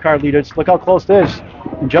 4 wild card leaders. Look how close it is.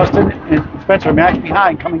 And Justin and Spencer are matched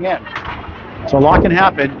behind coming in. So a lot can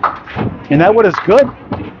happen. And that wood is good.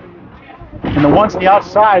 And the ones on the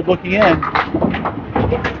outside looking in,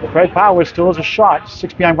 Fred Powers still has a shot.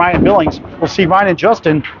 6 behind Ryan Billings. We'll see Ryan and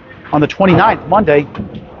Justin on the 29th, Monday,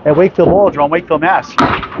 at Wakefield Velodrome, Wakefield, Mass.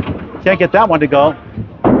 Can't get that one to go.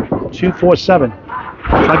 2-4-7.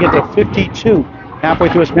 Trying to get to 52 halfway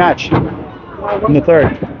through his match in the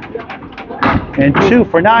third. And 2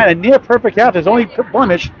 for 9, a near perfect half. His only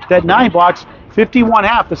blemish, that 9 box,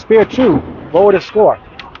 51.5, the spare 2, lowered his score.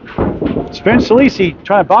 Spencer Aleci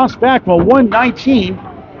trying to bounce back from a 119,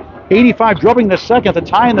 85 drubbing the second, the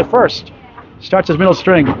tie in the first. Starts his middle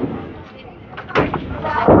string.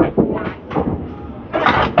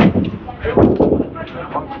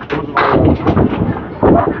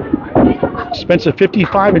 Spencer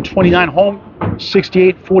 55 and 29 home,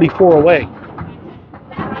 68-44 away.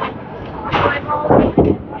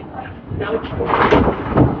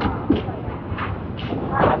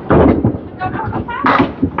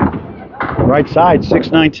 Right side,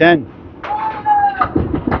 6-9-10.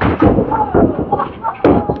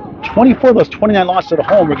 24 of those 29 losses at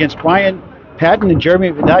home were against Brian Patton and Jeremy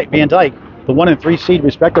Van Dyke, the 1 and 3 seed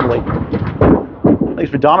respectively. At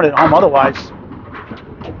least we're dominant at home otherwise.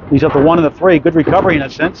 He's up the 1 and the 3. Good recovery in a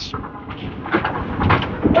sense.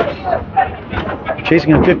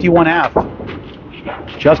 Chasing a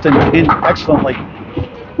 51.5. Justin pinned excellently.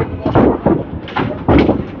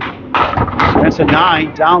 Spencer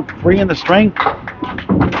 9, down 3 in the string.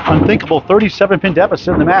 Unthinkable 37 pin deficit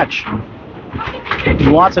in the match.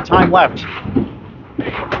 Lots of time left.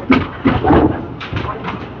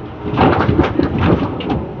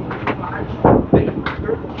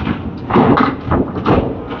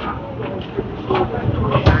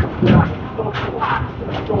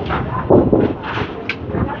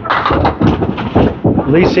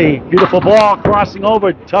 Aleci, beautiful ball, crossing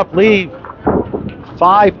over, tough leave.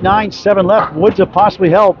 5-9-7 left. Woods have possibly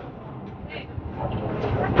help.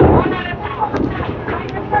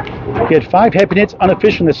 He had 5 head hits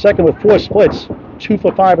unofficial in the second with 4 splits. 2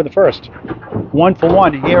 for 5 in the first. 1 for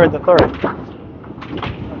 1 here in the third.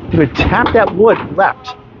 He would tap that wood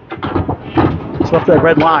left. It's left that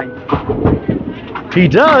red line. He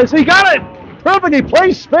does. He got it. Perfect. He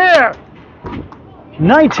plays spare.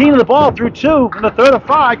 19 of the ball through 2 in the third of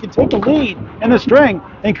 5 can take the lead in the string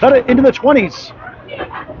and cut it into the 20s.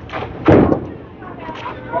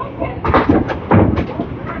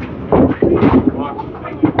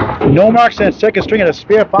 No marks in the second string at a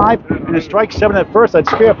spare 5 and a strike 7 at first at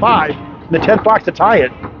spare 5 in the 10th box to tie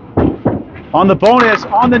it. On the bonus,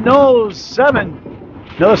 on the nose, 7.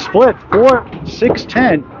 Another split,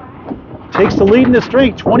 4-6-10. Takes the lead in the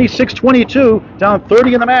string, 26-22, down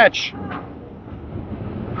 30 in the match.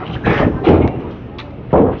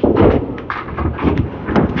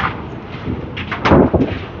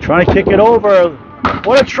 Trying to kick it over.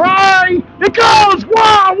 What a try! It goes!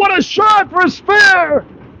 Wow, what a shot for a spare!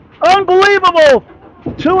 Unbelievable!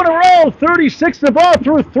 2 in a row, 36 the ball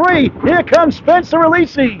through 3. Here comes Spencer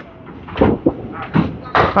Aleci.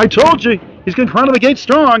 I told you, he's going to come out of the gate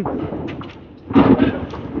strong.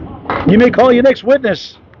 You may call your next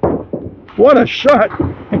witness. What a shot.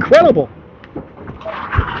 Incredible.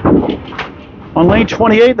 On lane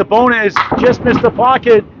 28, the bonus just missed the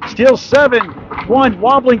pocket. Steals 7. 1,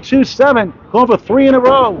 wobbling 2-7. Going for 3 in a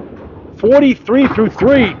row. 43 through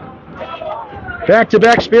 3.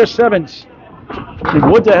 Back-to-back spare 7s.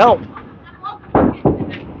 And Wood to help.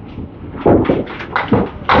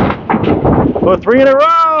 For 3 in a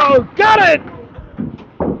row. Got it!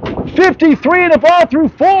 53 in the ball through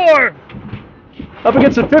 4. Up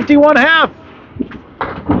against a 51.5.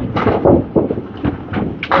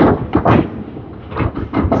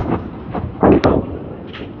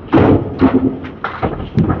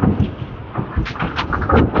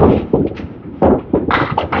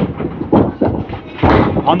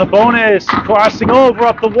 On the bonus, crossing over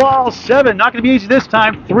up the wall, 7. Not going to be easy this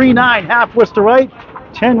time. 3-9, half twist to right,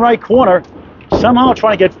 10 right corner. Somehow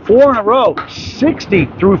trying to get 4 in a row. 60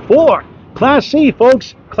 through 4. Class C,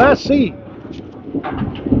 folks. Class C.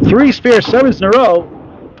 3 spare 7s in a row.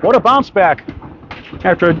 What a bounce back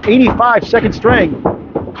after an 85 second string.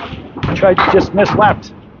 Tried to just miss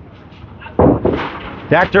left.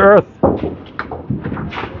 Back to earth.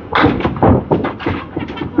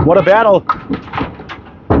 What a battle.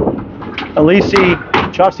 Aleci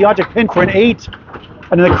chops the object pin for an 8.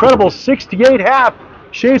 An incredible 68 half.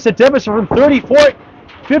 Shaves the deficit from 34,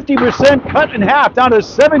 50% cut in half down to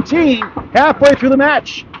 17 halfway through the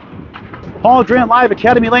match. Paul Grant Live,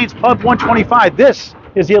 Academy Lanes, Pub 125. This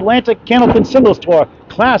is the Atlantic Candlepin Singles Tour,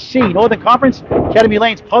 Class C, Northern Conference, Academy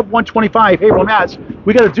Lanes, Pub 125, Haverhill, Mass.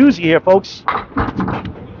 We got a doozy here, folks.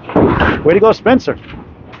 Way to go, Spencer.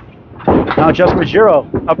 Now just Ruggiero,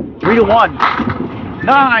 up 3-1.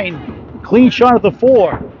 9, clean shot at the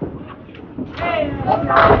 4.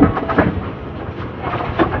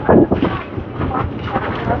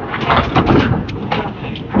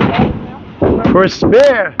 For a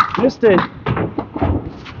spare, missed it.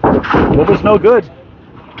 What was no good.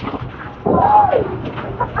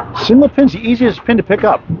 Single pin's the easiest pin to pick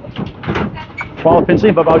up. 12 pins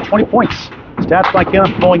in, but about 20 points. Stats by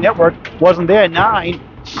Candlepin Bowling Network wasn't there. 9,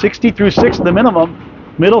 60 through 6 in the minimum.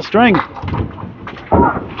 Middle string.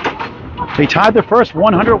 They tied the first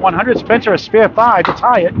 100-100. Spencer a spare 5 to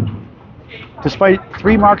tie it, despite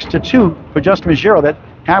 3 marks to 2 for Justin Ruggiero. That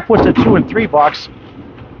half was the 2 and 3 box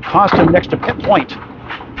cost him an extra point.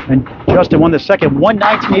 And Justin won the second,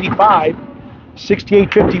 119.85,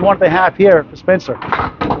 68.51 at the half here for Spencer.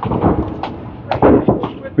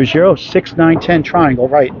 Ruggiero 6-9-10 triangle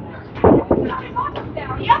right.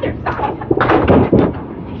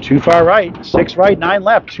 Too far right, 6 right, 9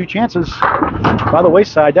 left, 2 chances by the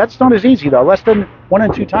wayside. That's not as easy though. Less than 1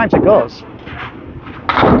 and 2 times it goes.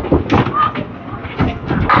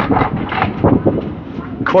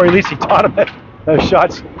 Corey Aleci taught him those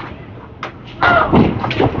shots.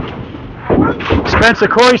 Spencer,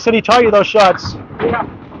 Corey said he taught you those shots. Yeah.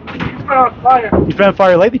 He's been on fire. He's been on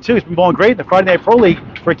fire lately too. He's been bowling great in the Friday Night Pro League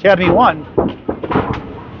for Academy 1.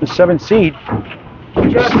 The 7th seed.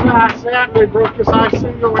 Just last Saturday broke his high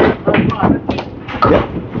single and high five. Yep.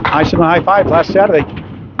 High single, high 5 last Saturday.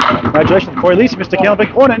 Congratulations, Corey Aleci, Mr.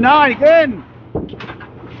 Candlepin corner 9 again.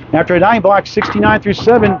 After a 9 block, 69 through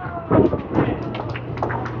 7.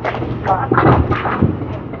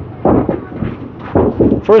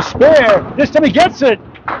 For a spare. This time he gets it.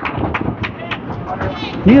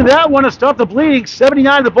 Needed that one to stop the bleeding.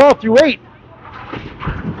 79 the ball through 8.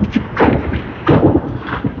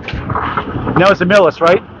 Now it's a Millis,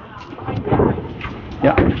 right?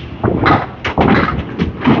 Yeah.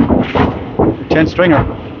 10 stringer.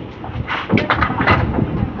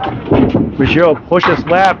 Ruggiero pushes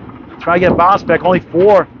left. Try to get bounce back. Only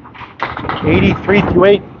 4. 83 through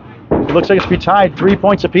 8. It looks like it's be tied. 3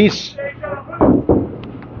 points apiece.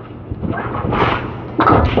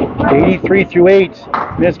 83 through 8.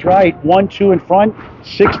 Missed right. 1-2 in front.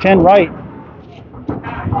 6-10 right.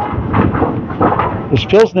 His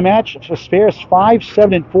fills in the match. His spares 5,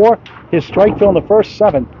 7, and 4. His strike fill in the first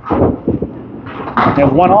 7.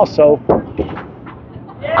 And 1 also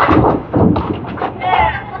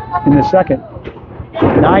in the second.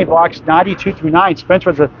 9 blocks, 92 through 9.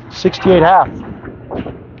 Spencer has a 68 half.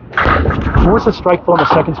 What was the strike fill in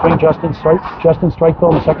the second string, Justin? Justin's strike fill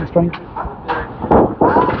in the second string?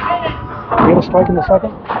 You have a strike in the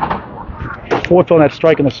second? 4 fill in that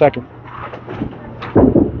strike in the second.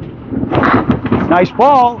 Nice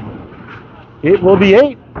ball. It will be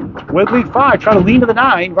 8 with lead 5. Trying to lean to the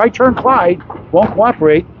 9. Right turn Clyde. Won't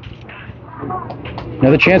cooperate.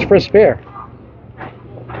 Another chance for a spare.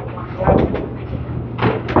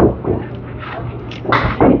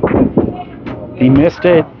 He missed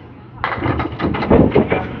it.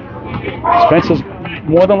 Spencer's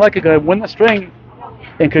more than likely going to win the string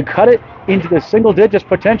and could cut it into the single digits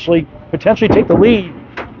potentially take the lead.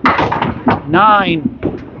 9,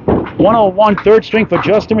 101 third string for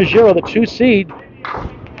Justin Ruggiero, the 2 seed.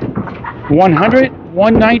 100,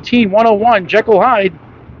 119, 101 Jekyll Hyde.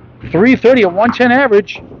 330, a 110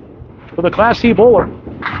 average for the Class C bowler.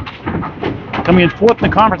 Coming in 4th in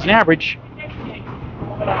the conference in average.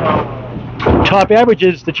 Top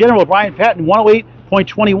averages, the general Brian Patton,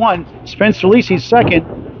 108.21. Spencer Aleci's second,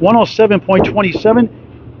 107.27.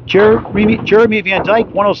 Jeremy Van Dyke,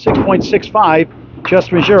 106.65.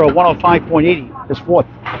 Justin Ruggiero, 105.80 is 4th.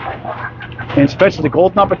 And Spencer's a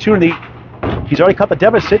golden opportunity. He's already cut the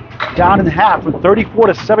deficit down in half from 34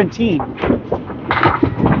 to 17.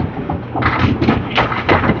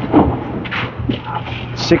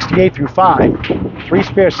 .68 through 5. 3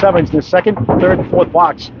 spare 7s in the second, 3rd, and 4th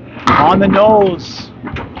blocks. On the nose.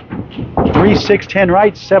 3, 6, 10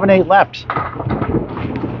 right, 7, 8 left.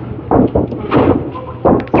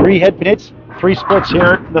 3 head pin hits, 3 splits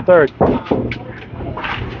here in the 3rd.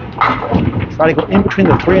 Try to go in between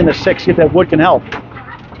the 3 and the 6, see if that wood can help.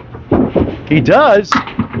 He does,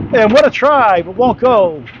 and what a try, but won't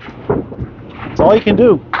go. That's all he can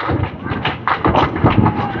do.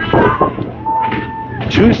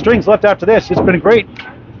 2 strings left after this. It's been a great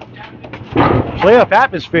playoff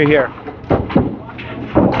atmosphere here.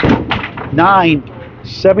 9,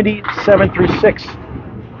 77 through 6.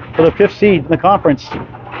 for the 5th seed in the conference.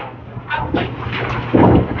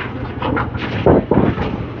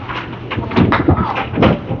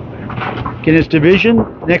 In his division,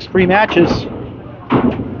 next 3 matches.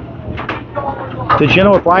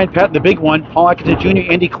 DeGeno with Brian Patton, the big one. Paul Atkinson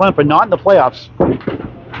Jr., Andy Klemp are not in the playoffs.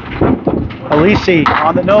 Aleci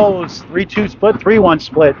on the nose, 3-2 split, 3-1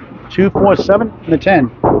 split, 2-4-7 in the 10.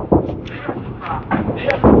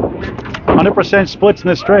 100% splits in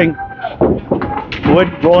the string.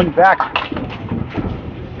 Wood rolling back.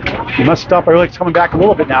 He must stop. I really it's coming back a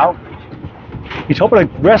little bit now. He's hoping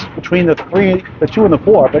to rest between the 2 and the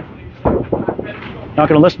 4, but not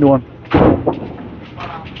going to listen to him.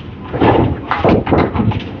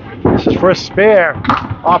 This is for a spare.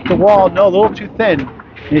 Off the wall, no, a little too thin.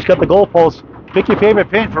 And he's got the goalpost. Pick your favorite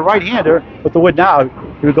pin for right-hander with the wood now.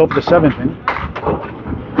 He would go for the 7 pin.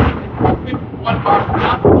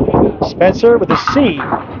 Spencer with a C.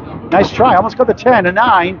 Nice try. Almost got the 10, a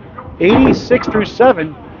 9. 86 through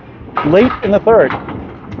 7. Late in the 3rd.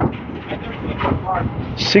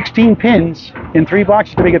 16 pins in 3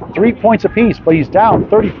 boxes to make it 3 points apiece, but he's down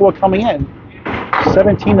 34 coming in.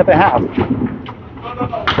 17 at the half.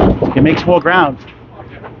 He makes more ground.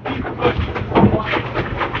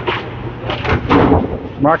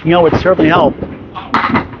 Marking out would certainly help.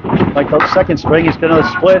 Like the second string, he's going to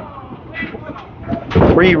split.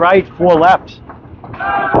 3 right, 4 left.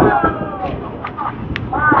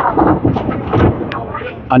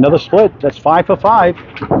 Another split. That's 5 for 5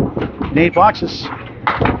 in 8 boxes.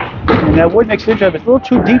 And that wood makes it interesting. It's a little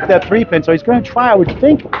too deep for that 3 pin, so he's going to try, I would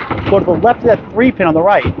think, go to the left of that 3 pin on the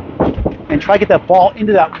right and try to get that ball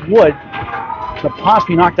into that wood to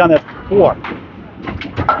possibly knock down that 4.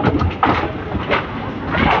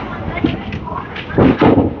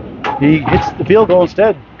 He hits the field goal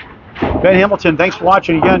instead. Ben Hamilton, thanks for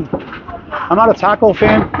watching again. I'm not a taco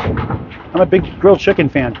fan. I'm a big grilled chicken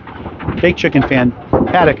fan. Baked chicken fan.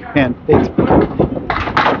 Paddock fan. Baked.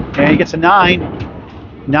 And he gets a 9.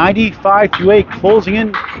 95 through 8, closing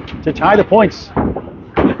in to tie the points.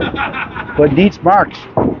 But needs marks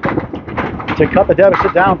to cut the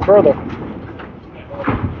deficit down further.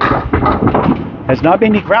 Has not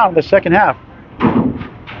been any ground in the second half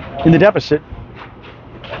in the deficit.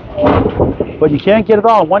 But you can't get it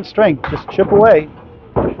all in one string. Just chip away,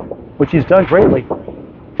 which he's done greatly.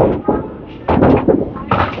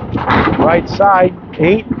 Right side,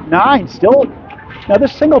 8, 9, still. Now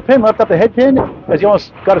this single pin left up the head pin, as he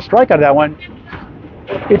almost got a strike out of that one.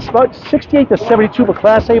 It's about 68 to 72 for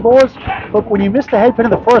Class A bowlers, but when you miss the head pin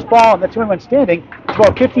in the first ball and that's the only one standing, it's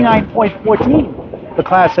about 59.14 for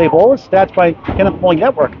Class A bowlers. Stats by Kenneth Bowling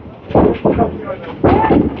Network.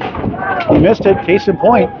 He missed it, case in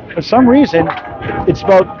point. For some reason, it's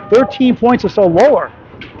about 13 points or so lower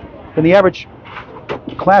than the average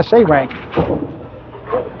Class A rank.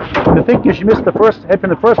 And the thing is, you missed the first head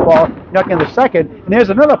pin in the first ball, you're not getting the second, and there's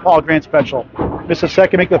another Paul Grant special. Miss the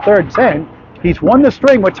second, make the third, 10. He's won the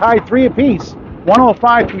string, we're tied 3 apiece,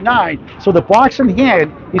 105 through 9. So the box in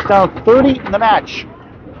hand, he's down 30 in the match.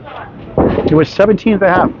 It was 17 and a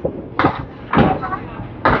half.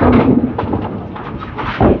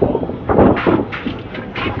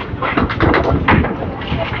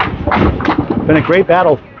 Been a great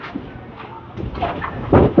battle.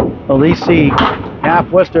 Aleci, half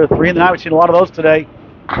Worcester, 3 in the 9. We've seen a lot of those today.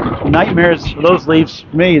 Nightmares for those leaves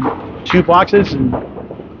for me in 2 boxes, and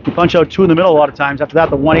you punch out 2 in the middle a lot of times. After that,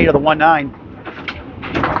 the 1-8 or the 1-9.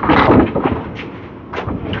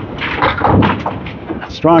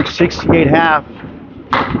 Strong 68 half,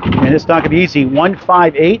 and it's not going to be easy.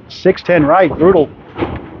 1-5-8, 6-10 right, brutal.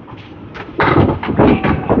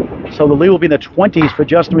 So the lead will be in the 20s for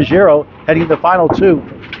Justin Ruggiero heading into the final 2.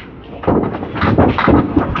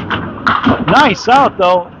 Nice out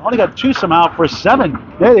though. Only got 2 somehow for 7.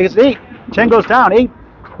 There it is, 8. 10 goes down, 8.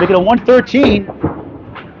 Make it a 113.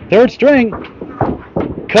 3rd string.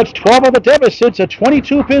 Cuts 12 on the deficit. It's a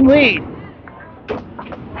 22-pin lead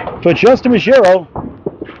for Justin Ruggiero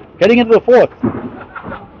heading into the 4th.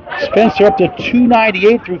 Spencer up to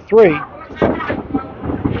 298 through 3.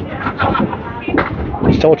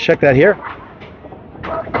 Let's double check that here.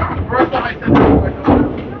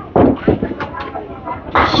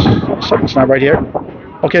 Something's not right here.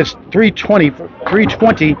 Okay, it's 320 for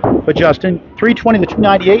Justin. 320 to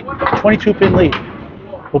 298, 22-pin lead.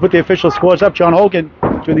 We'll put the official scores up. John Hogan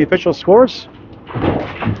doing the official scores.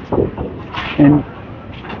 And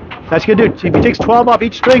that's going to do it. If he takes 12 off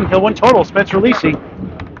each string, he'll win total. Spencer Aleci.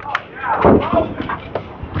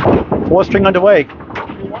 4th string underway.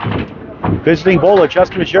 Visiting bowler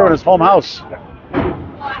Justin Ruggiero in his home house.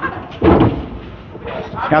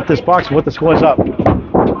 Got this box and put the scores up.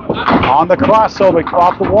 On the crossover,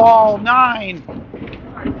 off the wall, 9.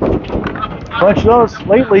 Bunch of those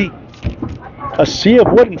lately. A sea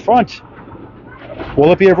of wood in front.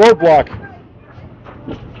 Will it be a roadblock?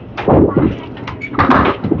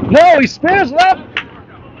 No, he spares left.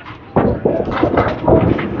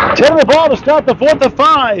 10 on the ball to start the 4th of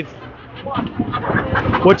 5.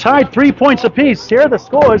 We're tied 3 points apiece. Here are the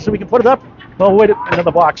scores so we can put it up. Oh, wait,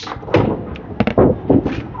 another box.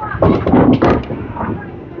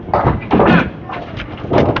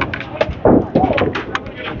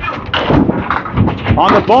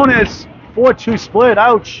 On the bonus, 4-2 split.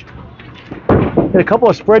 Ouch. Hit a couple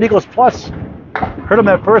of spread eagles plus. Hurt him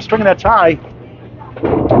that first string of that tie.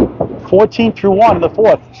 14-1 in the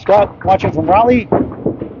 4th. Scott watching from Raleigh.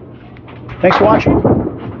 Thanks for watching.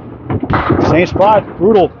 Same spot.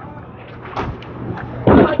 Brutal.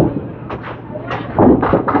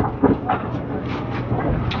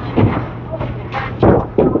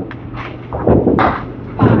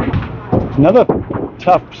 Another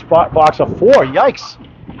tough spot box of 4. Yikes.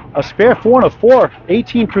 A spare 4 and a 4.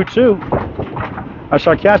 18-2. A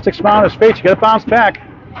sarcastic smile on his face. You got to bounce back.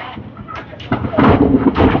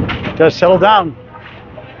 Just settle down.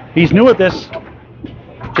 He's new at this.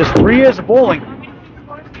 Just 3 years of bowling.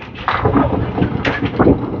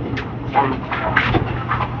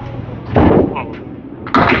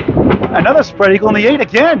 Another spread eagle in the 8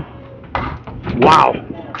 again. Wow.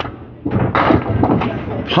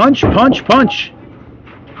 Punch, punch, punch.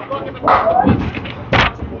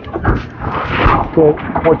 Good.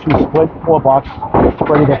 4-2 split, 4 box.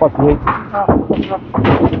 Spread eagle plus the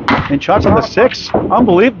 8. And shots on the 6.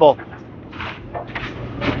 Unbelievable.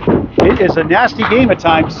 It is a nasty game at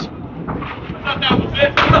times.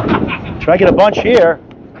 Try to get a bunch here.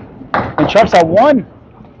 And Chuck's on 1.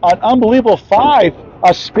 An unbelievable 5.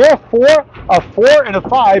 A spare 4, a 4, and a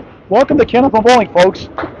 5. Welcome to Candlepin Bowling, folks.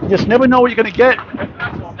 You just never know what you're going to get.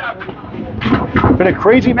 Been a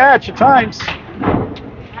crazy match at times.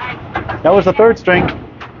 That was the 3rd string.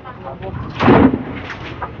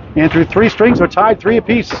 And through 3 strings, we're tied 3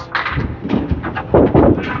 apiece.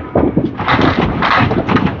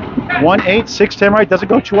 1-8, 6-10 right. Doesn't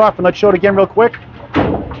go too often. Let's show it again real quick.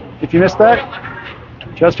 If you missed that,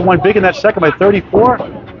 Justin won big in that second by 34.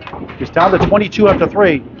 He's down to 22 after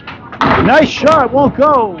 3. Nice shot. Won't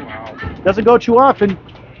go. Doesn't go too often.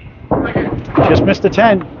 Just missed the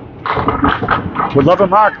 10. Would love a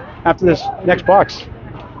mark after this next box.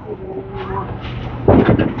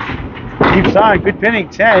 Keeps on. Good pinning.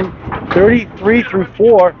 10. 33 through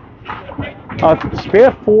 4. A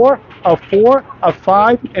spare 4, a 4, a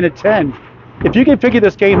 5, and a 10. If you can figure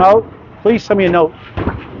this game out, please send me a note.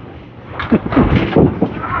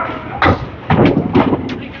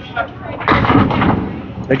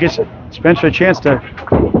 That gives Spencer a chance to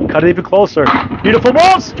cut it even closer. Beautiful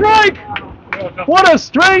ball strike! What a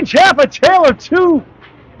strange half, a tale of 2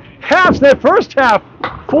 halves. That first half,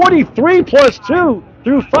 43 plus 2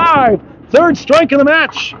 through 5. 3rd strike of the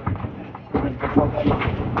match.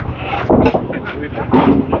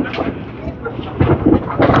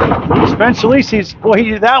 Spencer Aleci's, boy, he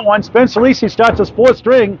did that one. Spencer Aleci starts his 4th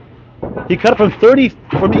string. He cut it from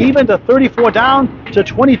even to 34 down to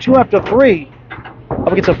 22 after 3.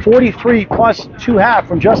 Up against a 43 plus 2 half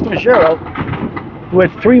from Justin Ruggiero, who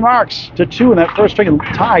had 3 marks to 2 in that first string and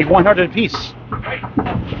tied 100 apiece.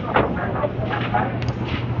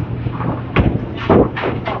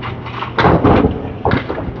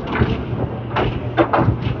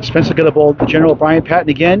 Spencer got a bowl to General Brian Patton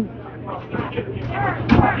again.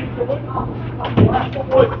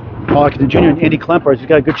 Hawkins Jr. and Andy Klemper. He's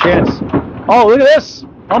got a good chance. Oh, look at this.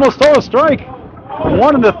 Almost stole a strike.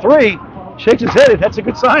 1 and the 3. Shakes his head. That's a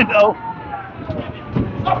good sign, though.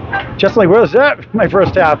 Just like, where's that? My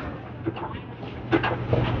first half.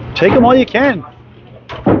 Take them all you can.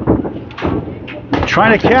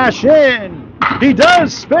 Trying to cash in. He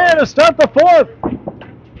does. Spare to start the 4th.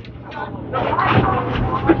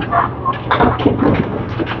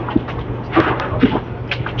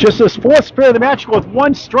 Just his 4th spare of the match with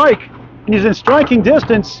 1 strike. And he's in striking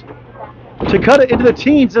distance to cut it into the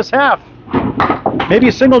teens this half. Maybe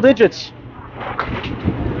single digits.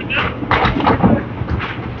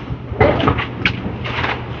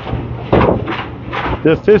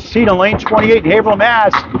 The 5th seed on lane 28 in Haverhill,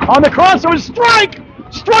 Mass. On the crossover, strike!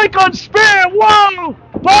 Strike on spare! Whoa!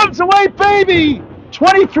 Bombs away, baby!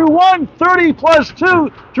 20 through 1, 30 plus 2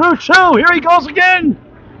 through 2. Here he goes again.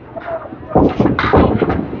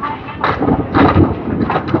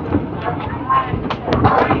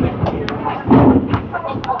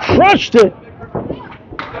 Crushed it.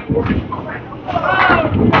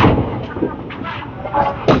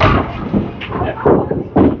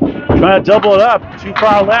 Trying to double it up. Too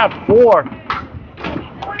far left. 4.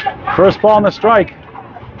 First ball on the strike.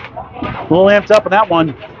 A little amped up on that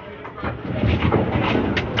one.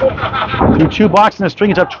 Through 2 boxes in the string.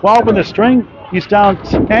 He's up 12 in the string. He's down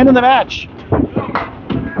 10 in the match.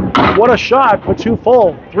 What a shot for 2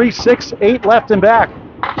 full. 3, 6, 8 left and back.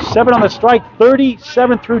 7 on the strike.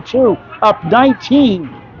 37 through 2. Up 19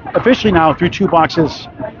 officially now through 2 boxes.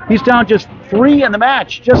 He's down just 3 in the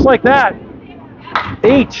match. Just like that.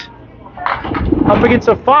 8. Up against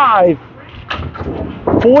a 5.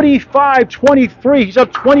 45-23. He's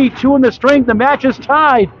up 22 in the string. The match is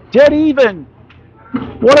tied. Dead even.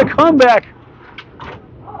 What a comeback.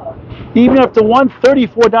 Even up to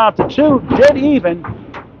 134 down to 2. Dead even.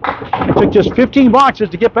 It took just 15 boxes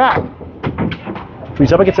to get back.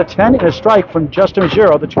 He's up against a 10 and a strike from Justin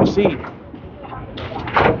Ruggiero, the 2 seed.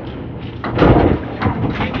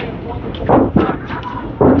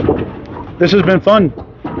 This has been fun.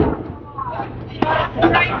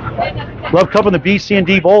 Love covering the B, C, and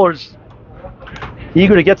D bowlers.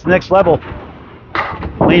 Eager to get to the next level.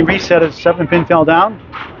 Lane reset as 7-pin fell down.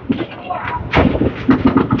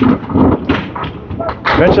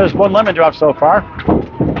 Bench has 1 lemon drop so far.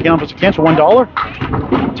 Count was a cancel $1.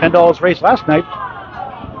 $10 raised last night.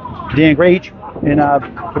 Dan Gray each and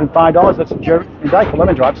put in $5. That's Jeremy and Dyke for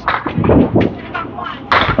lemon drops.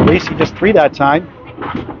 Aleci just 3 that time.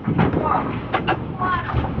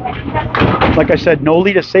 Like I said, no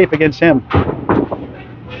lead is safe against him.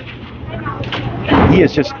 He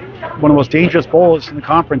is just one of the most dangerous bowlers in the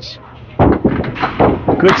conference.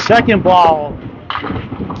 Good second ball.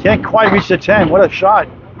 Can't quite reach the 10. What a shot.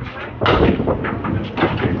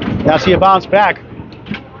 Now see a bounce back.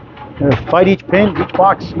 Gonna fight each pin, each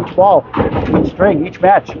box, each ball, each string, each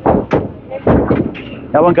match.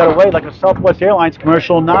 That one got away like a Southwest Airlines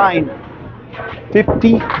commercial. 9.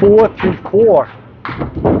 54 through 4.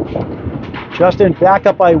 Justin back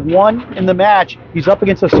up by 1 in the match. He's up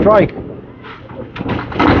against a strike.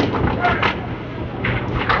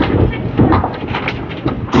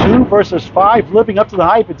 Two versus 5, living up to the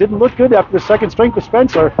hype. It didn't look good after the second string for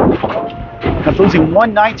Spencer. After losing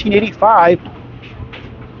 119.85.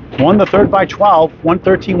 Won the third by 12,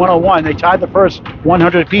 113-101. They tied the first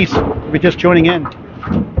 100 apiece. If you're just tuning in.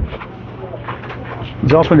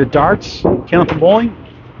 He's also into darts, Candlepin bowling.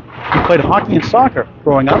 He played hockey and soccer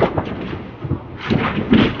growing up.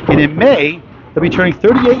 And in May, he'll be turning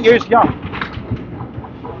 38 years young.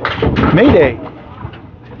 May Day,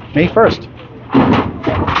 May 1st.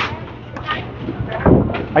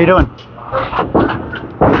 How you doing?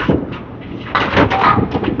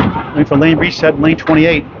 Waiting for lane reset and lane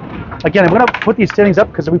 28. Again, I'm going to put these standings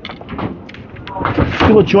up because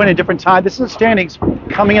people join at a different time. This is the standings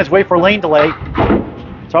coming as way for lane delay.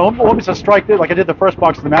 So I hope it's a strike there like I did the first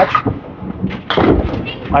box of the match.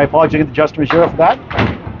 I apologize to Justin Ruggiero for that.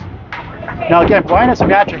 Now again, Brian has a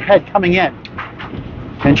match ahead coming in.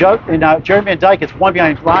 And Jeremy and Dyke is 1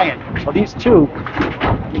 behind Brian. So these two,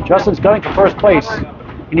 Justin's gunning for first place.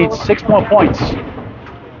 He needs 6 more points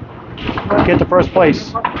to get to first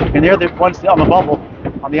place. And they're the ones on the bubble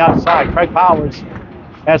on the outside. Craig Powers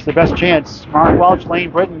has the best chance. Mark Welch, Lane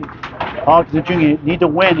Britton, all Jr. need to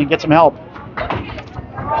win and get some help.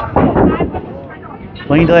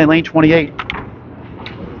 Lane delay, lane 28.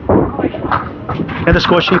 And the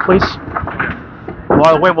score sheet, please.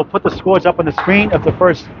 By the way, we'll put the scores up on the screen of the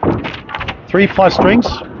first 3+ strings.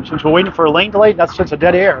 Since we're waiting for a lane delay, that's since a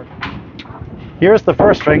dead air. Here's the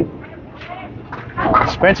first string.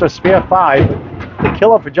 Spencer spare 5. The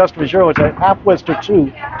killer for Justin Ruggiero is a half Wester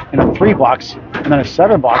 2 in a 3 box, and then a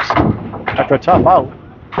 7 box after a tough out.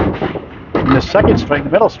 And the second string, the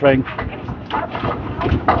middle string,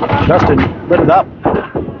 Justin lit it up.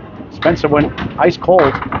 Spencer went ice cold,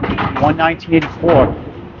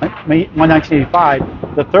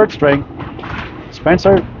 119.85. The third string,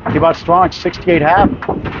 Spencer came out strong,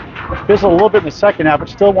 68.5. Fizzled a little bit in the second half, but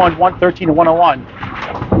still won 113-101.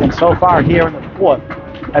 And so far here in the fourth,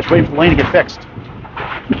 that's waiting for the lane to get fixed.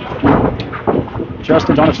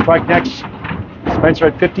 Justin's on a strike next. Spencer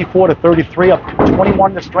at 54-33, up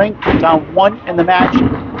 21 in the string, down 1 in the match.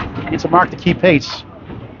 Needs a mark to keep pace.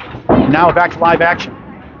 And now back to live action.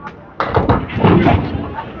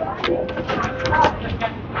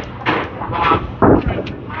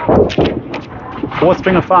 Fourth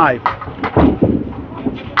string of 5.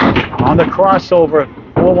 On the crossover,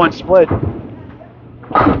 4-1 split.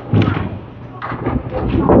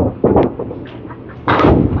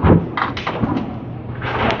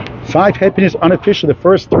 Five head pin is unofficial, the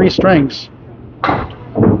first 3 strings.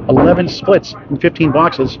 11 splits in 15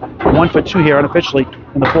 boxes. 1 for 2 here unofficially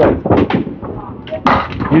in the fourth.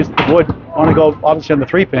 Use the wood Want to go obviously on the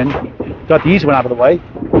 3-pin. Got the easy one out of the way.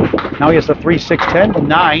 Now he has the 3, 6, 10,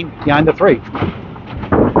 9 behind the 3.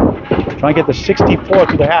 Trying to get the 64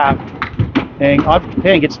 through the half. And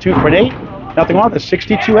Payne gets 2 for an 8. Nothing wrong with the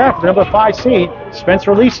 62 after the number 5 seed,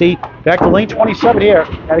 Spencer Aleci. Back to lane 27 here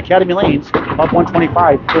at Academy Lanes. Up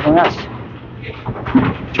 125, Cleveland S.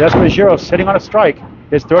 Just Ruggiero sitting on a strike.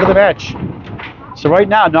 His third of the match. So right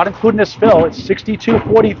now, not including this fill, it's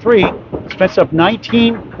 62-43. Spencer up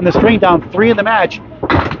 19 in the string, down 3 in the match.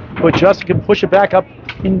 But Justin can push it back up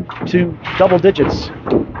into double digits.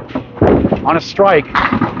 On a strike.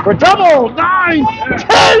 For double! 9!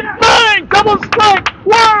 10! 9! Double strike!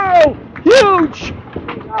 Wow! Huge!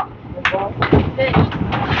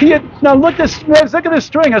 Now look at this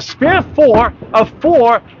string. A spare 4, a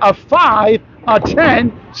 4, a 5, a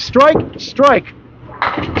 10, strike.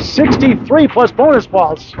 63 plus bonus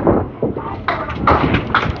balls.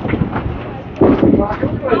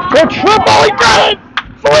 The triple, he got it!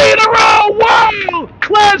 3 in a row! Wow!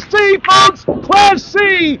 Class C, folks! Class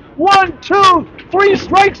C! 1, 2, 3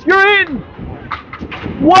 strikes, you're in!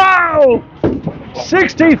 Wow!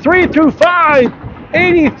 63 through 5,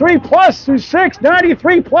 83 plus through 6,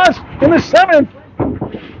 93 plus in the 7th.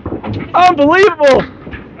 Unbelievable!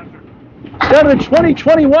 Instead of the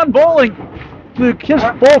 2021 bowling, the KISS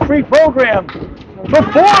Bowl Free program. For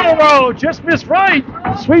 4 in a row, just missed right.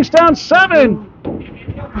 Sweeps down 7.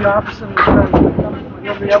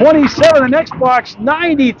 27 the next box,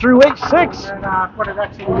 90 through 6.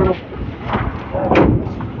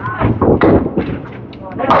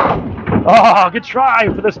 Oh, good try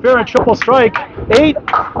for the spare and triple strike. 8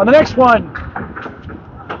 on the next one.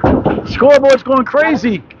 Scoreboard's going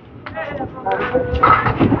crazy.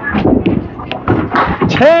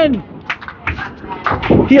 10.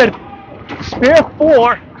 He had spare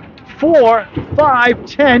 4, 4, 5,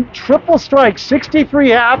 10, triple strike, 63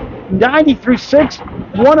 half, 90 through 6,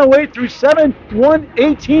 108 through 7,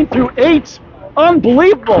 118 through 8.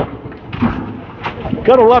 Unbelievable.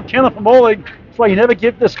 Gotta love Candlepin bowling. That's why you never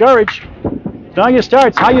get discouraged. Now you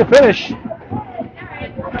start, how you finish.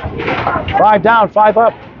 5 down, 5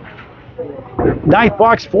 up. 9th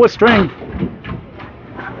box, 4th string.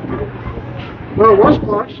 Well, it was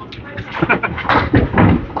close.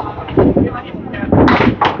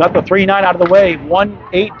 Got the 3-9 out of the way.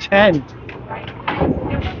 1-8-10.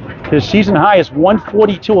 His season high is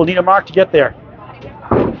 142. We'll need a mark to get there.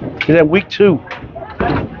 He's at week 2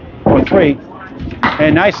 or 3.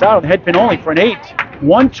 And nice out of the head pin only for an 8.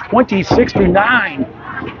 126 through 9.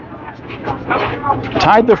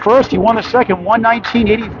 Tied the first. He won the second.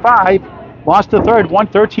 119.85. Lost the third.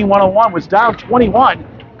 113.101. Was down 21.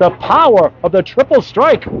 The power of the triple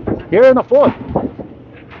strike here in the 4th.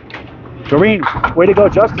 Doreen, way to go.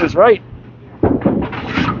 Justin is right.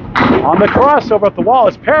 On the crossover at the wall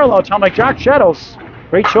is parallel. Tom like Jack Shadows.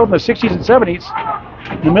 Great show from the 60s and 70s.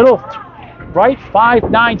 In the middle, right, 5,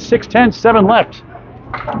 9, 6, 10, 7 left.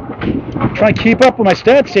 Trying to keep up with my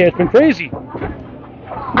stats here. It's been crazy.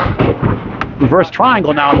 Reverse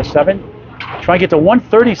triangle now on the 7. Trying to get to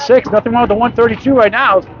 136. Nothing wrong with the 132 right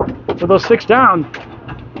now for those 6 down.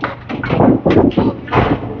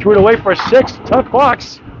 Threw it away for a 6. Tough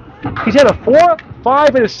box. He's had a 4,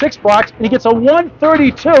 5, and a 6 box, and he gets a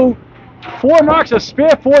 132. 4 marks, a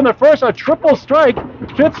spare 4 in the first, a triple strike.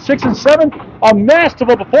 5th, 6th, and 7th. A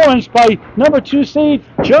masterful performance by number 2 seed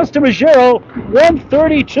Justin Ruggiero.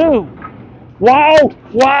 132. Wow!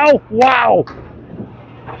 Wow! Wow!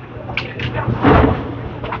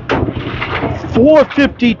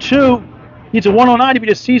 452. Needs a 109 to be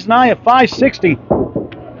the season high at 560.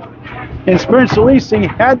 And Spencer Aleci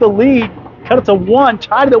had the lead, cut it to 1,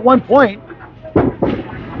 tied it at 1 point.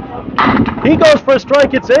 He goes for a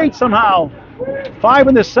strike, it's 8 somehow. 5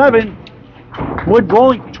 in the 7. Wood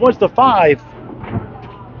rolling towards the 5.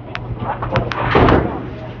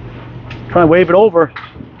 Trying to wave it over.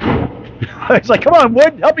 He's like, come on,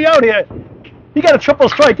 Wood, help me out here. You got a triple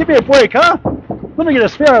strike, give me a break, huh? Let me get a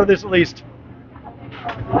spare out of this at least.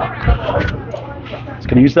 He's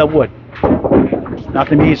going to use that wood. Not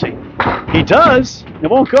going to be easy. He does. It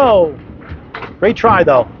won't go. Great try,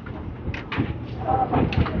 though.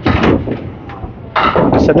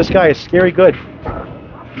 Like I said, this guy is scary good.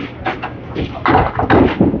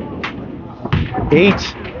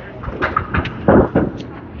 8.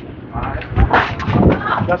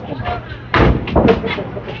 Justin.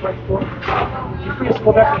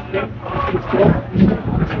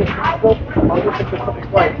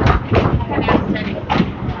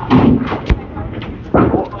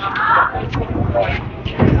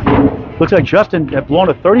 Looks like Justin had blown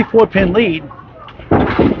a 34-pin lead.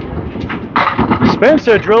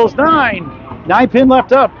 Spencer drills 9. 9 pin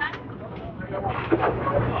left up.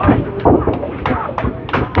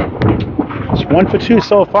 1 for 2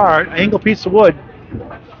 so far. Angle piece of wood.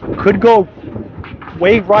 Could go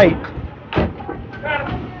way right.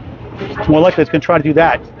 It's more likely it's going to try to do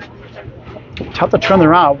that. Tough to turn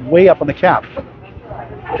around way up on the cap.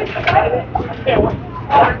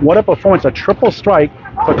 What a performance. A triple strike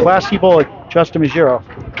for Class C bowler Justin Ruggiero.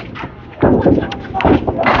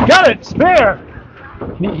 Got it! Spare!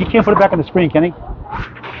 He can't put it back on the screen, can he?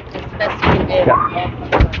 It's the best you can do.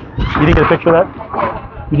 Yeah. You didn't get a picture of that?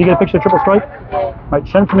 Yeah. You did get a picture of triple strike? Yeah. All right,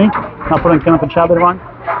 send it to me. I'll put it on Candlepin chat later on.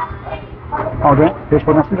 Oh, Grant, here's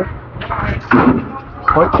for Messenger.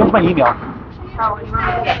 Well, send my email. Oh, you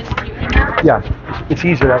want me to send you email? Yeah, it's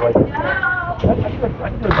easier that way.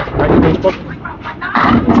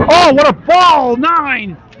 Oh, what a ball!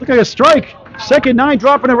 9! Look like a strike. Second 9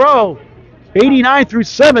 drop in a row. 89 through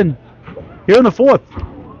 7 here in the 4th.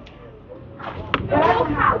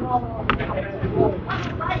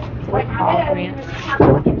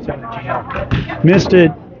 Missed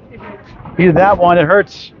it. Either that one, it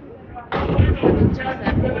hurts.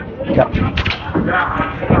 Yep.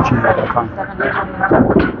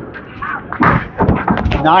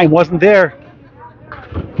 9 wasn't there.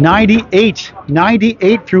 98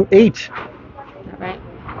 through 8. Right.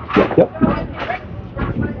 Yep.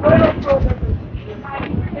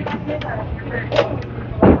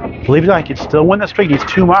 Believe it or not, he could still win the string. He's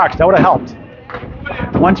 2 marks. That would have helped.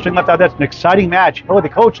 1 string left out. That's an exciting match. Oh, the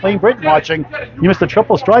coach, Lane Britton, watching. You missed a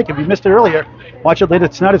triple strike. If you missed it earlier, watch it later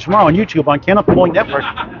tonight or tomorrow on YouTube on Candlepin Bowling Network.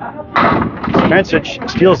 Spencer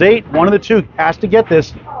steals 8. One of the 2 has to get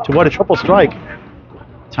this to what a triple strike.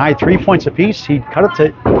 Tied 3 points apiece. He cut it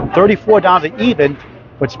to 34 down to even,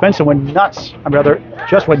 but Spencer went nuts.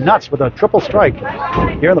 Just went nuts with a triple strike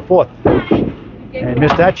here in the 4th. And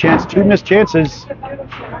missed that chance. 2 missed chances.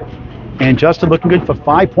 And Justin looking good for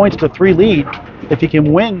 5 points to 3 lead. If he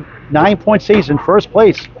can win 9 point stays in first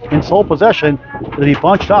place in sole possession, it'll be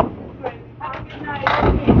bunched up.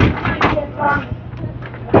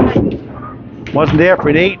 Wasn't there for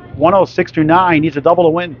an 8. 106 through 9. Needs a double to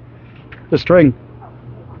win the string.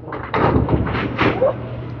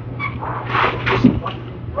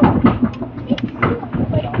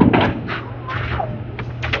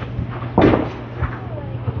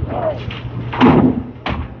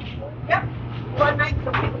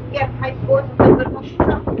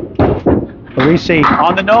 Aleci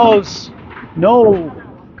on the nose. No.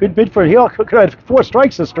 Good bid for Hill. Could have 4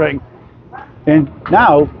 strikes this string. And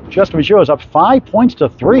now Justin Ruggiero is up 5 points to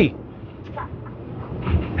 3.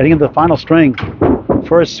 Heading into the final string.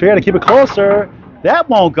 First spare to keep it closer. That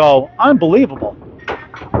won't go. Unbelievable.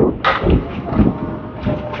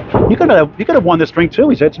 You could have won this string too.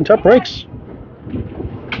 He's had some tough breaks.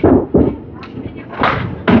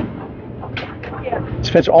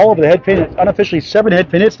 Spencer all over the head pin. It's unofficially 7 head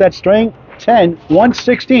pin hits that string. 10,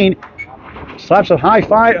 116. Slaps a high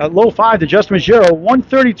 5, a low 5 to Justin Ruggiero.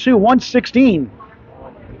 132, 116.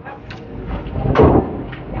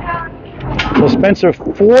 So Spencer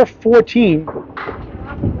 414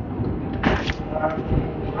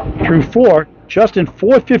 through 4. Justin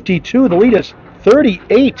 452. The lead is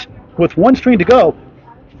 38 with 1 string to go.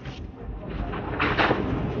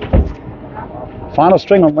 Final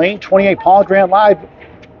string on lane 28 Paul Grant Live.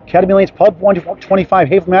 Academy Lanes Pub 125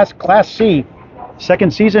 Havel, Mass. Class C.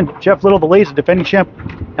 Second season, Jeff Little, the Laser, defending champ,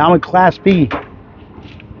 now in Class B.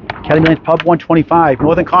 Academy Lanes Pub 125,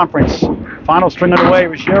 Northern Conference. Final string underway.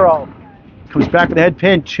 Ruggiero comes back with the head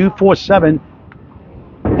pin, 247.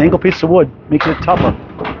 Angle piece of wood, makes it tougher.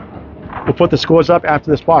 We'll put the scores up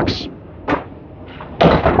after this box.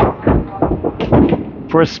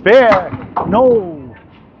 For a spare, no.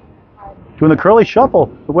 Doing the curly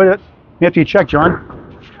shuffle. After you check, John.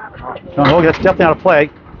 No, that's definitely out of play.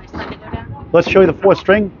 Let's show you the 4th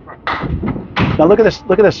string. Now look at this.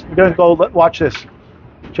 Look at this. We're going to go watch this.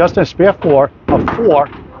 Justin, a spare 4, a 4,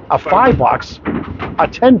 a 5 box, a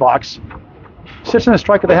 10 box, sits in a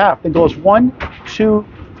strike of the half, then goes 1, 2,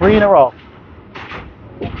 3 in a row.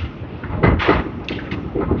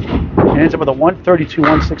 And ends up with a 132,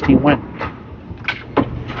 116 win.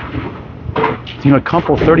 So, you know,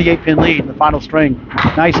 Kumpel 38 pin lead in the final string.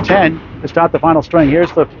 Nice 10 to start the final string.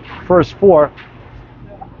 Here's the first 4.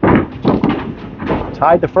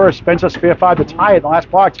 Tied the first. Spencer spare 5 to tie it in the last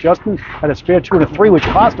box. Justin had a spare 2 and a 3, which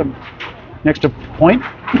cost him an extra point.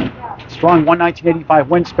 Strong 119.85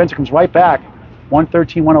 win. Spencer comes right back.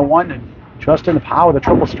 113.101. And Justin, the power of the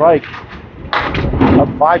triple strike. Up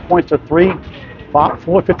 5 points to 3.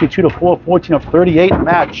 452 to 414 of 38 in the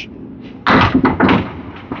match.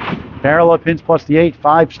 Parallel pins plus the 8.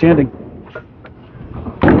 5 standing.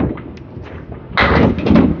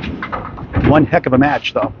 One heck of a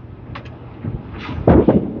match, though.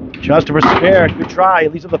 Justin for spare. Good try.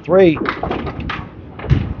 Leads up the 3.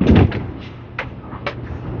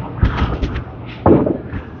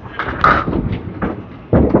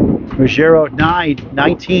 Ruggiero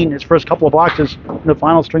 9-19. His first couple of boxes in the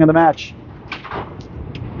final string of the match.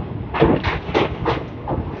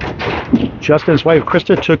 Justin's wife,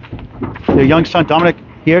 Krista, took their young son, Dominic,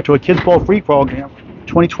 here to a Kids Bowl free program,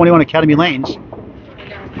 2021 Academy Lanes.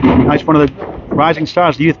 Nice, one of the rising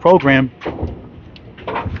stars of the youth program.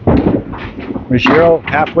 Ruggiero,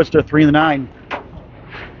 half Worcester, 3 in the 9.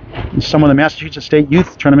 Someone in the Massachusetts State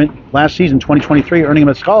Youth Tournament last season, 2023, earning him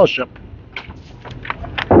a scholarship.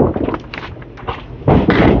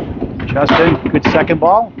 Justin, good second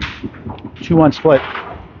ball. 2-1 split.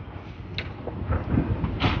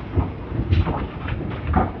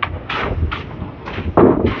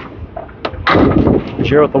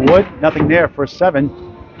 Ruggiero with the wood, nothing there for a 7.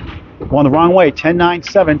 Going the wrong way,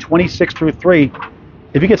 10-9-7, 26 through 3.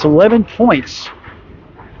 If he gets 11 points,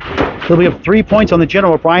 he'll be up 3 points on the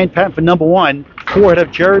general. Brian Patton for number 1, 4 ahead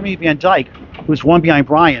of Jeremy Van Dyke, who's 1 behind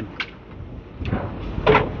Brian.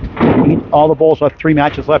 All the bowls have 3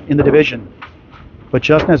 matches left in the division. But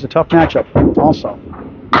Justin has a tough matchup also.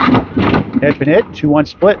 Head been hit, 2-1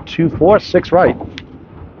 split, 2-4, 6 right.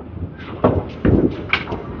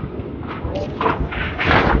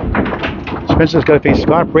 Spencer's got to face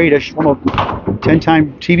Scott Bradish, one of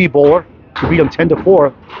 10-time TV bowler, who beat him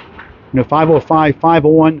 10-4 in a 505,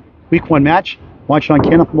 501 week 1 match. Watch it on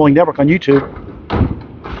Candlepin Bowling Network on YouTube.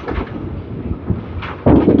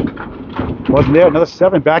 Wasn't there, another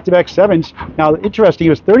 7, back-to-back 7s. Now, interesting, he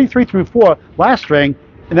was 33 through 4 last string,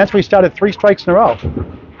 and that's where he started 3 strikes in a row.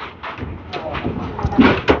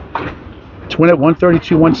 To win at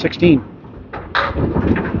 132, 116.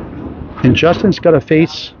 And Justin's got to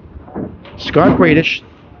face Scott Bradish,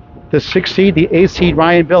 the 6 seed, the 8 seed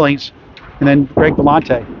Ryan Billings, and then Greg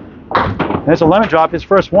Belmonte. And that's a lemon drop, his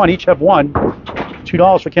first one. Each have won.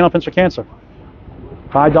 $2 for Candlepins for Cancer.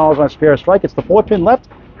 $5 on a spare strike. It's the 4-pin left,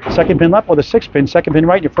 2nd pin left, or the 6-pin. 2nd pin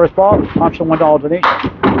right in your first ball. Option $1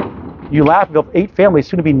 donation. You laugh, we have 8 families,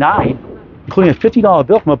 soon to be 9, including a $50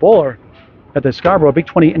 bill from a bowler at the Scarborough Big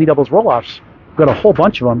 20 Indie Doubles roll-offs. We've got a whole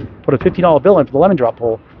bunch of them. Put a $50 bill in for the lemon drop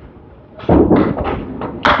pool.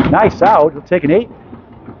 Nice out. He'll take an 8.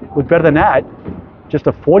 Look better than that. Just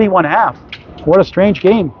a 41.5. What a strange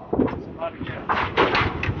game.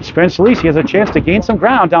 Spencer Aleci has a chance to gain some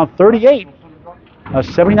ground, down 38.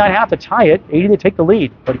 79.5 to tie it, 80 to take the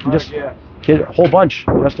lead. But he can just get a whole bunch.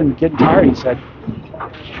 Justin getting tired, he said.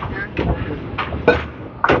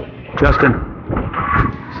 Justin.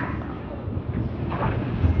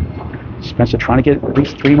 Spencer trying to get at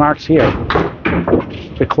least 3 marks here.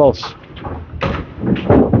 Get close.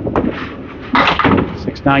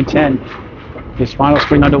 6-9-10. His final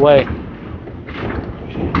string underway.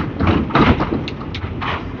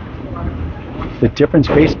 The difference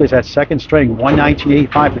basically is that 2nd string,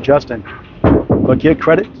 119.85 for Justin. But give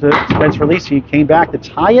credit to Spencer Aleci. He came back to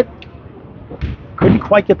tie it. Couldn't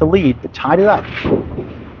quite get the lead, but tied it up.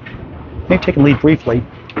 Maybe taking the lead briefly.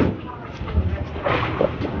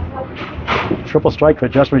 Triple strike for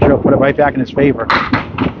Justin Ruggiero, put it right back in his favor.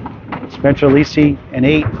 Spencer Aleci, an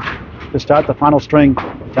 8 to start the final string.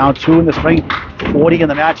 Down 2 in the string, 40 in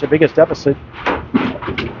the match, the biggest deficit.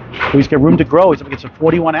 So he's got room to grow. He's up against a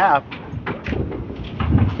 41.5.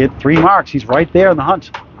 Hit 3 marks. He's right there in the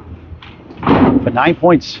hunt. For 9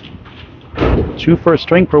 points. 2 for a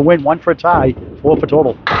string per win, 1 for a tie, 4 for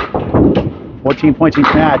total. 14 points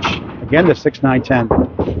each match. Again, the 6-9-10.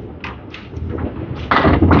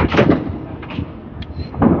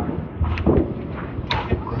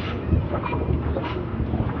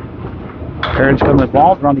 Parents come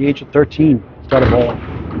involved around the age of 13. Started bowling.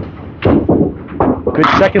 Good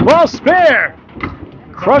second ball, spare!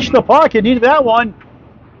 Crushed the pocket, needed that one.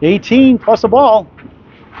 18 plus a ball.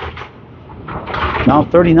 Now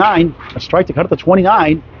 39. A strike to cut it to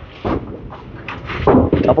 29.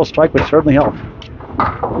 Double strike would certainly help.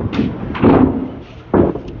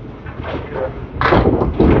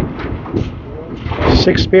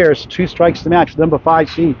 Six spares, 2 strikes to the match. Number 5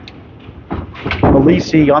 seed.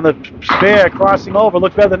 Aleci on the spare, crossing over.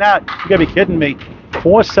 Look better than that. You gotta be kidding me.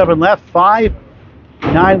 4-7 left,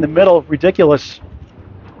 5-9 in the middle. Ridiculous.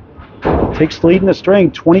 Takes the lead in the string,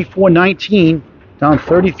 24-19, down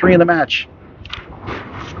 33 in the match.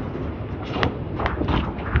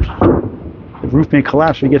 The roof may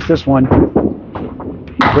collapse if he gets this one.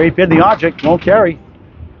 Great bid in the object, won't carry.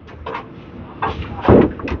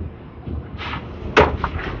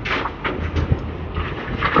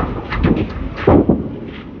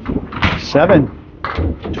 Seven,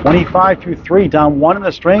 25 through 3, down 1 in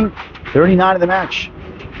the string, 39 in the match.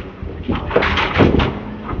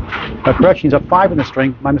 Correction, he's up 5 in the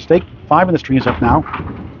string. My mistake. 5 in the string is up now.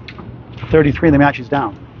 33 and the match is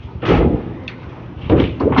down.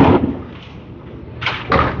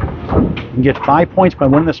 You can get 5 points by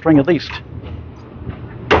winning the string at least.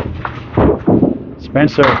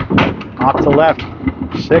 Spencer off to left.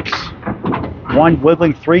 6. 1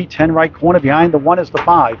 wiggling 3. 10 right corner. Behind the 1 is the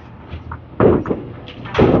 5.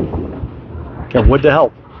 Got Wood to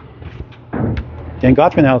help. Dan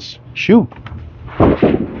Gothman in the house. Shoot.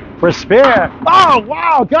 For a spare. Oh,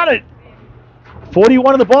 wow. Got it.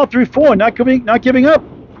 41 on the ball through 4. Not giving up.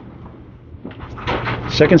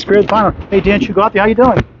 Second spare of the final. Hey, Dan Chugothi, how you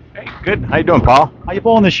doing? Hey, good. How you doing, Paul? How you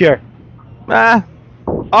bowling this year?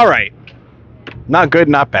 All right. Not good,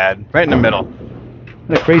 not bad. Right in the middle.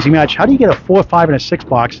 What a crazy match. How do you get a 4, 5, and a 6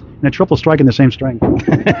 box and a triple strike in the same string?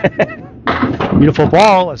 Beautiful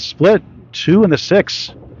ball. A split. 2 and the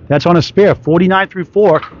 6. That's on a spare. 49 through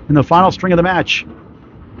 4 in the final string of the match.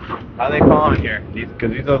 How are they falling here?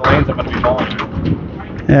 Because these are the lanes I'm going to be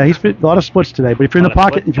falling. Yeah, he's a lot of splits today. But if you're in the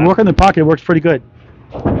pocket, if you work in the pocket, it works pretty good.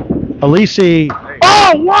 Aleci.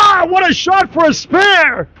 Oh, wow. What a shot for a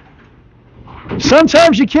spare.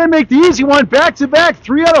 Sometimes you can't make the easy one. Back to back.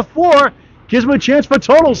 3 out of 4. Gives him a chance for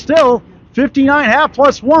total still. 59 half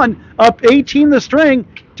plus 1. Up 18 the string.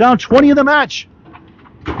 Down 20 in the match.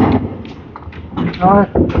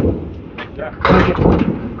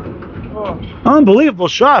 Unbelievable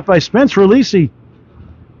shot by Spencer Aleci.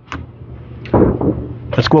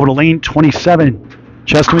 Let's go over to lane 27.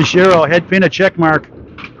 Justin Ruggiero, head pin, a check mark.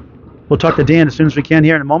 We'll talk to Dan as soon as we can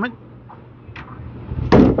here in a moment.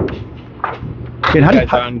 Okay, how do you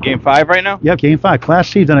on game 5 right now? Yep, game 5. Class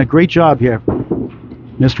C done a great job here.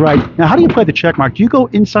 Missed right. Now, how do you play the check mark? Do you go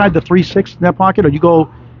inside the 3-6 in that pocket, or do you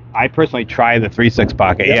go? I personally try the 3-6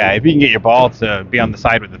 pocket. Yeah, if you can get your ball to be on the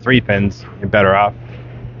side with the 3 pins, you're better off.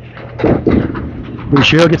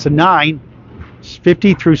 Ruggiero gets a 9. It's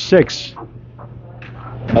 50 through 6.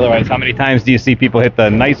 Otherwise, how many times do you see people hit the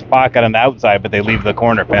nice pocket on the outside, but they leave the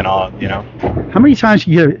corner pin on, you know? How many times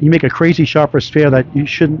you make a crazy shot for a spare that you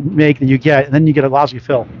shouldn't make that you get, and then you get a lousy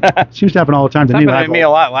fill? Seems to happen all the time to me. It happened to me a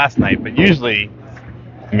lot last night, but usually,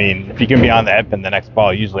 I mean, if you can be on the head pin the next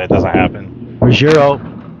ball, usually it doesn't happen. Ruggiero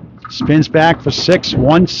spins back for 6,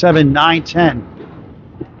 1, 7, 9, 10.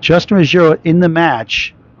 Justin Ruggiero in the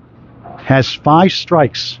match has 5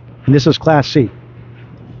 strikes, and this is Class C.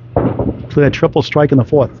 Play a triple strike in the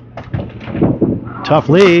 4th. Tough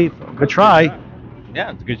lead. Good try.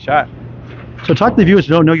 Yeah, it's a good shot. So talk to the viewers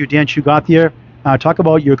who don't know you, Dan Chugothi. Talk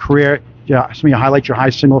about your career. Yeah, some of you highlight your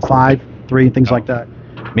high single, 5, 3, things like that.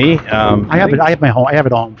 Me? I have it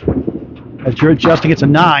at home. As Justin gets a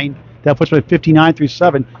 9, that puts me at 59 through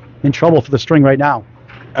 7. In trouble for the string right now.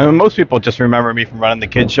 Most people just remember me from running the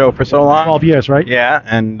kids show for so long. 12 years, right? Yeah,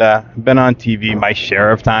 and been on TV my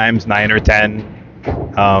share of times, 9 or 10.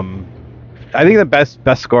 I think the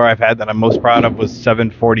best score I've had that I'm most proud of was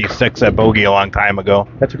 746 at Bogey a long time ago.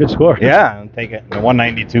 That's a good score. Yeah, I'll take it.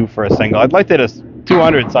 192 for a single. I'd like to hit a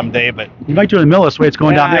 200 someday, but you might do it in Millis the way it's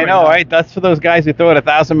going down there. I know, right? That's for those guys who throw it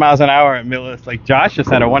 1,000 miles an hour at Millis. Like Josh just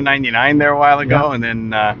had a 199 there a while ago, and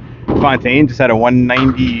then Fontaine just had a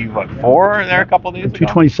 194 there a couple of days ago.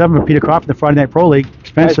 227 for Peter Crawford in the Friday Night Pro League.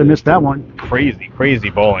 Spencer missed that one. Crazy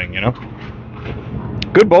bowling, you know?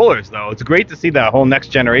 Good bowlers, though. It's great to see that whole next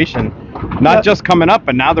generation, not just coming up,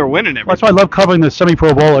 but now they're winning it. That's why I love covering the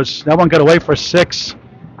semi-pro bowlers. That one got away for 6,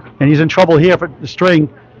 and he's in trouble here for the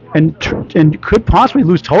string, and could possibly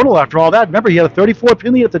lose total after all that. Remember, he had a 34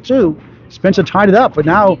 pin lead at the 2. Spencer tied it up, but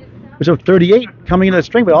now there's a 38 coming into the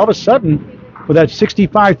string. But all of a sudden, with that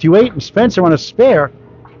 65 through 8 and Spencer on a spare,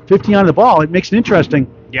 50 on the ball, it makes it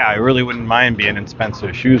interesting. Yeah, I really wouldn't mind being in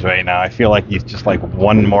Spencer's shoes right now. I feel like he's just like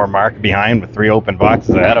one more mark behind with 3 open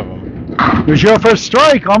boxes ahead of him. Here's your first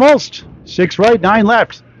strike, almost. 6 right, 9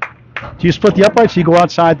 left. Do you split the uprights, or you go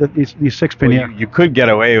outside these 6 pin here? You could get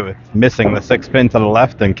away with missing the 6 pin to the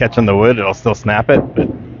left and catching the wood. It'll still snap it. But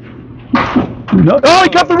no. Oh, he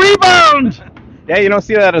got the rebound! Yeah, you don't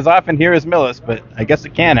see that as often here as Millis, but I guess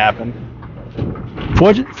it can happen.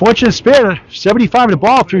 Fortunate spare, 75 in the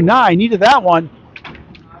ball through 9. Needed that one.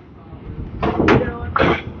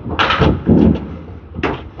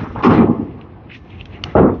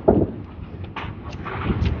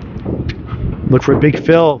 Look for a big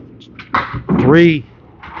fill. 3,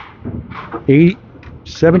 8,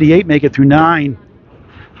 78 make it through 9.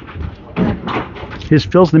 His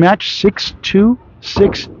fills in the match 6, 2,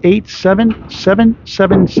 6, 8, 7, 7,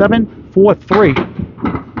 7, 7, 4, 3.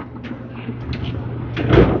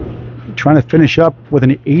 Trying to finish up with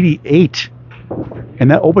an 88. And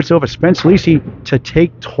that opens over Spence Aleci to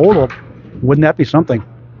take total. Wouldn't that be something?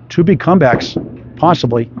 2 big comebacks,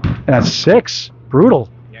 possibly. And that's 6. Brutal.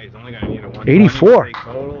 Yeah, he's only going to need a 84.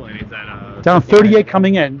 total, and he's at a Down 38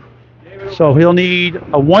 coming in. So he'll need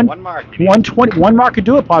a 120. 1 mark could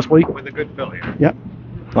do it, possibly. with a good fill here. Yep.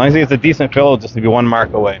 As long as he gets a decent fill, just to be 1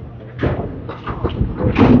 mark away.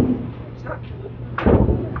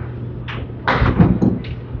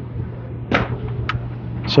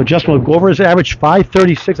 So Justin will go over his average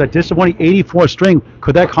 536, a disappointing 84 string.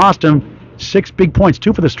 Could that cost him 6 big points?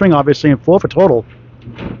 2 for the string, obviously, and 4 for total.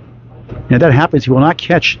 And if that happens, he will not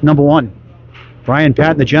catch number 1. Brian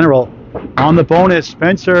Patton, the general, on the bonus.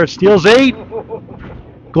 Spencer steals 8.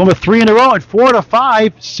 Going with 3 in a row at 4 to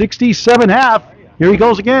 5, 67.5. Here he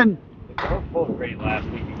goes again. Both great last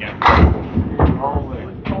week again.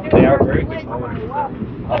 They are very good bowlers.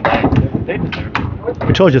 They deserve it.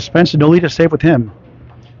 I told you, Spencer, no leader safe with him.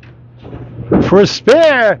 For a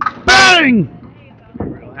spare. Bang!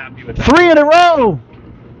 Real happy with that. 3 in a row.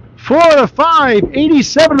 4 to 5,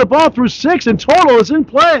 87 the ball through 6, and total is in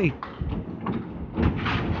play.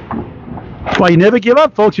 That's why you never give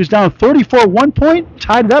up, folks. He was down 34 at one point,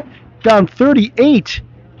 tied it up, down 38,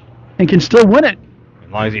 and can still win it.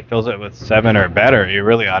 As long as he fills it with 7 or better, you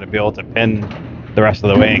really ought to be able to pin the rest of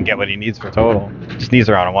the way and get what he needs for total. Just needs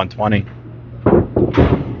around a 120.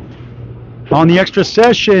 On the extra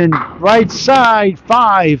session, right side,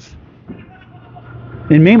 5.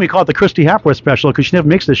 In Maine, we call it the Christy Hapworth special because she never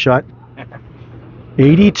makes this shot.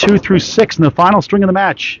 82 through 6 in the final string of the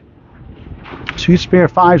match. 2 spare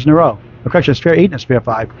 5s in a row. Or correction, a spare 8 and a spare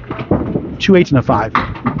 5. 2 8s and a 5.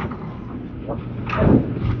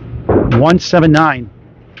 179.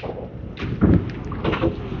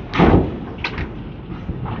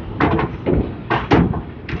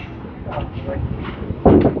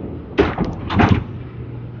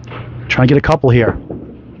 Trying to get a couple here.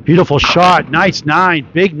 Beautiful shot. Nice 9.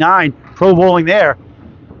 Big 9. Pro bowling there.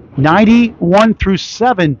 91 through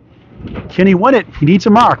 7. Can he win it? He needs a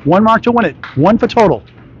mark. 1 mark to win it. 1 for total.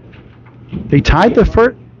 They tied the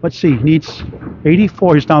first. Let's see. He needs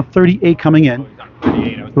 84. He's down 38 coming in.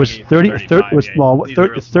 It was 30. It was small.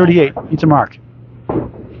 It's 38. Needs a mark.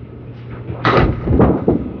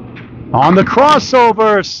 On the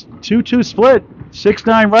crossovers. 2-2 split.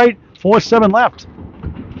 6-9 right. 4-7 left.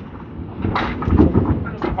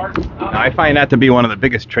 I find that to be one of the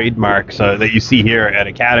biggest trademarks that you see here at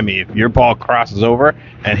Academy. If your ball crosses over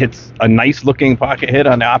and hits a nice looking pocket hit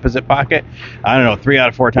on the opposite pocket, I don't know, 3 out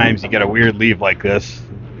of 4 times you get a weird leave like this.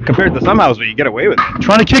 Compared to some houses where you get away with it.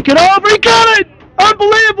 Trying to kick it over. He got it!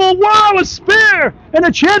 Unbelievable. Wow, a spare and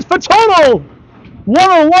a chance for total.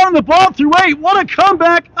 101 on the ball through 8. What a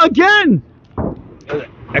comeback again.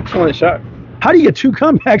 Excellent shot. How do you get 2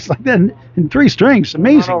 comebacks like that in 3 strings?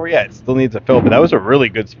 Amazing. Not over yet. It still needs a fill, but that was a really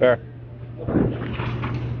good spare.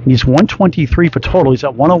 He's 123 for total. He's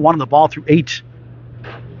at 101 on the ball through 8.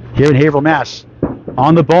 Here in Haverhill, Mass.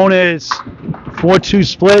 On the bonus. 4-2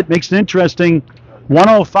 split. Makes it interesting.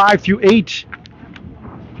 105 through 8.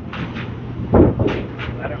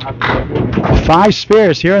 5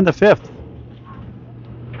 spares here in the 5th.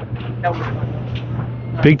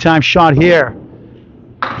 Big time shot here.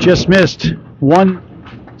 Just missed.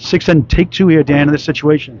 1-6 and take 2 here, Dan, in this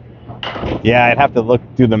situation. Yeah, I'd have to look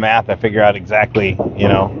through the math and figure out exactly,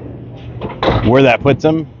 where that puts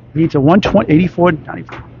him. He needs a 84,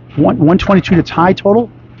 122 to tie total,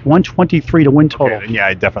 123 to win total. Okay, yeah,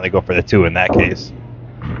 I'd definitely go for the 2 in that case.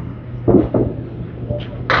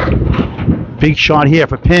 Big shot here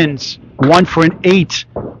for pins. 1 for an 8.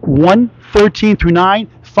 113 through 9.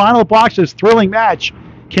 Final boxes, thrilling match.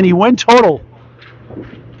 Can he win total?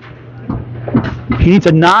 He needs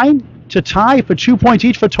a 9 to tie for 2 points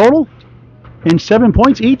each for total, and 7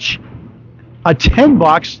 points each. A 10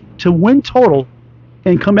 box to win total,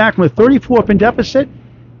 and come back from a 34 pin deficit,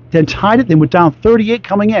 then tied it, then went down 38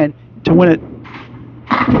 coming in to win it.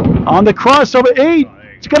 On the crossover, 8.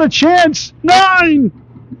 He's got a chance. 9.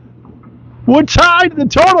 We're tied in the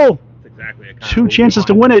total. That's exactly 2 chances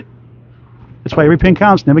to win it. That's why every pin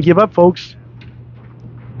counts. Never give up, folks.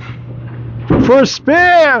 For a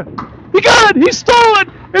spare. He got it. He stole it.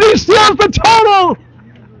 And he steals the total.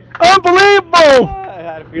 Unbelievable. I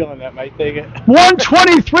had a feeling that might take it.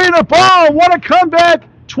 123 in the ball. What a comeback.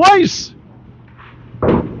 Twice.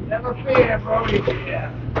 Never fear, Brody.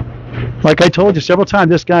 Yeah. Like I told you several times,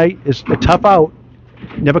 this guy is a tough out.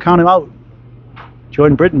 Never count him out.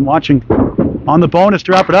 Jordan Britton watching. On the bonus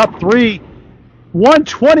to wrap it up. 3.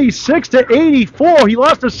 126 to 84. He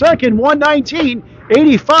lost a second. 119.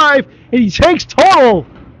 85. And he takes total.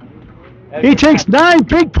 He takes 9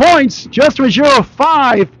 big points. Justin Ruggiero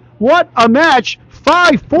 5. What a match.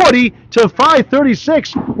 540 to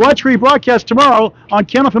 536. Watch rebroadcast tomorrow on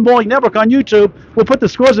Candlepin Bowling Network on YouTube. We'll put the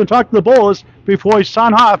scores and talk to the bowlers before we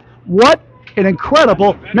sign off. What an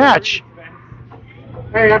incredible match.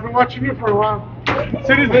 Hey, I've been watching you for a while. As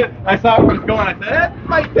soon as I saw where it was going, I said, that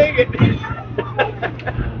might take it.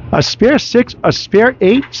 A spare 6, a spare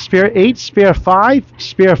 8, spare 8, spare 5,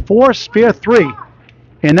 spare 4, spare 3.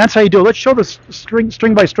 And that's how you do it. Let's show the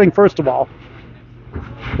string by string first of all,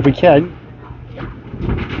 if we can. I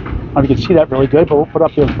don't know if you can see that really good, but we'll put it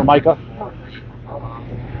up here for Micah.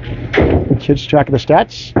 The kids tracking the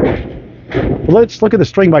stats. But let's look at the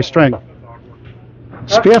string by string.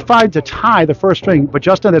 Spare 5 to tie the first string, but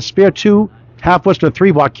Justin, that spare 2, half bush to a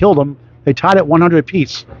 3 block killed him. They tied at 100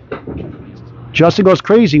 apiece. Justin goes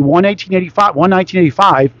crazy,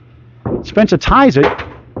 119.85. Spencer ties it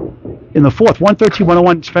in the fourth,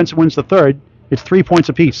 113.101. Spencer wins the third. It's 3 points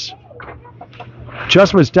apiece.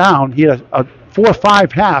 Justin was down. He had a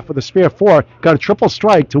 4-5 half with a spare 4. Got a triple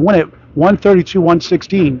strike to win it,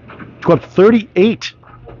 132-116. To go up 38.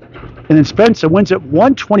 And then Spencer wins it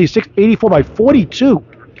 126.84 by 42.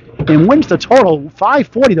 And wins the total,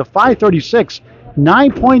 540 to 536.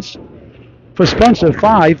 9 points for Spencer,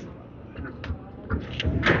 5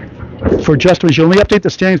 for Justin. Let me update the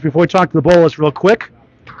standings before we talk to the bowlers real quick.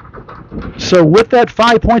 So with that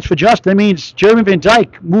 5 points for Justin, that means Jeremy Van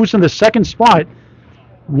Dyke moves in the second spot,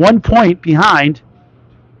 1 point behind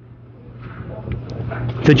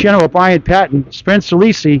the general Brian Patton. Spencer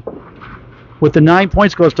Aleci with the 9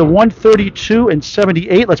 points goes to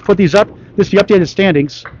 132-78. Let's put these up. This is the updated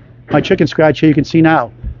standings. My chicken scratch here you can see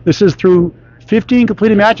now. This is through 15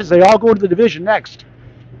 completed matches. They all go to the division next.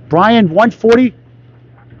 Brian 140.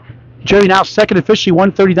 Jerry now second officially,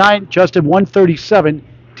 139. Justin 137.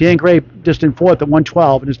 Dan Gray distant fourth at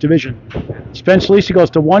 112 in his division. Spencer Aleci goes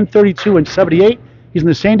to 132-78. He's in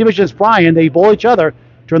the same division as Brian. They bowl each other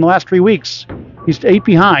during the last 3 weeks. He's 8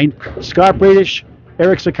 behind. Scott Bradish,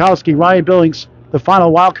 Eric Sikowski, Ryan Billings, the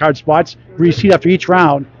final wild card spots, reseed after each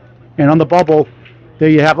round. And on the bubble, there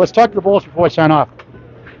you have. Let's talk to the bowlers before I sign off.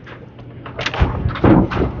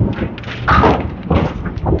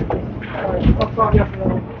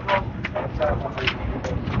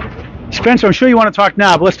 Spencer, I'm sure you want to talk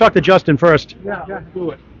now, but let's talk to Justin first. Yeah,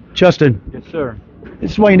 do it. Justin. Yes, sir.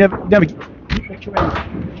 This is why you never.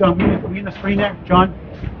 John, we in the screen there? John,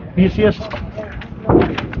 can you see us?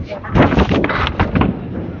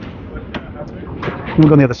 We'll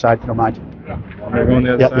go on the other side if you don't mind. I'm going to go on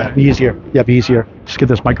the other side. Yeah, be easier. Yeah, be easier. Just get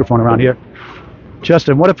this microphone around here.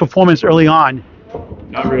 Justin, what a performance early on.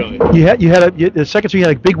 Not really. The second swing, you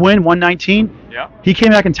had a big win, 119. Yeah. He came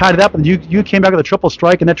back and tied it up, and you came back with a triple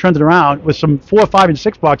strike, and that turned it around with some 4, 5, and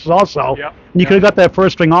 6 boxes also. Yep. And you could have got that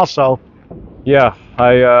first string also. Yeah,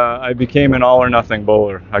 I became an all or nothing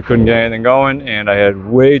bowler. I couldn't get anything going, and I had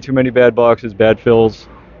way too many bad boxes, bad fills.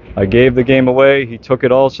 I gave the game away. He took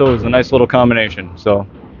it also. It was a nice little combination. So.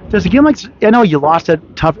 Does a game like, I know you lost a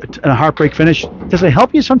heartbreak finish. Does it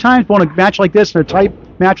help you sometimes in a match like this, in a tight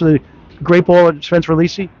match with a great bowler, Spencer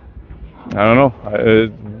Aleci? I don't know.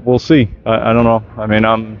 We'll see. I don't know. I mean,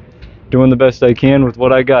 I'm doing the best I can with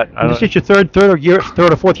what I got. This is your third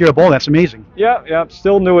or fourth year of bowling. That's amazing. Yeah.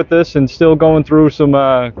 Still new at this, and still going through some,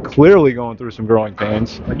 clearly going through some growing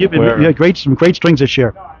pains. You had some great strings this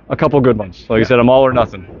year. A couple good ones. Like I said, I'm all or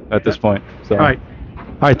nothing at this point. So. All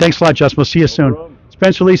right. Thanks a lot, Justin. We'll see you soon.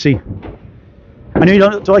 Spencer Aleci. I know you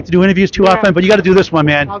don't like to do interviews too often, but you got to do this one,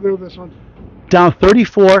 man. I'll do this one. Down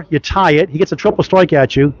 34, you tie it. He gets a triple strike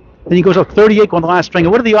at you. Then he goes up 38 going the last string.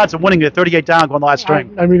 And what are the odds of winning at 38 down going the last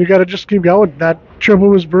string? I mean, you got to just keep going. That triple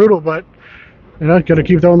was brutal, but got to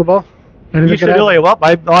keep throwing the ball. You said earlier,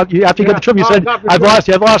 after you get the triple, you said, I've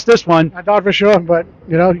lost this one. I thought for sure, but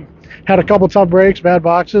had a couple tough breaks, bad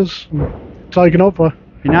boxes. That's all you can hope for.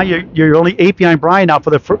 And now you're only 8 behind Brian now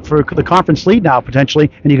for the conference lead now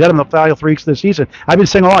potentially, and you got him the final 3 weeks of the season. I've been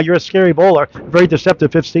saying all along, you're a scary bowler, very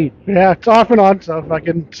deceptive 5th seed. Yeah, it's off and on. So if I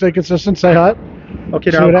can stay consistent, stay hot.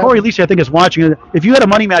 Okay, now Corey Aleci I think is watching. If you had a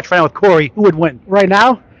money match right now with Corey, who would win? Right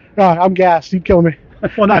now, I'm gassed. He'd kill me.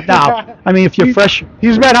 Well, not now. I mean, if you're fresh,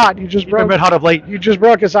 he's been hot. He's been red hot of late. He just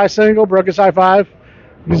broke his high single, broke his high 5.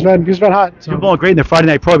 He's been hot. So. You've been bowling great in the Friday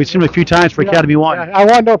night pro. We've seen him a few times for Academy 1. Yeah, I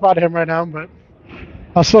want no part of him right now, but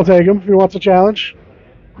I'll still take him if he wants a challenge.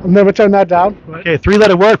 I'll never turn that down. But. Okay,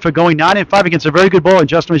 3-letter word for going 9-5 against a very good bowler,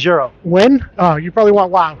 Justin Ruggiero. Win? Oh, you probably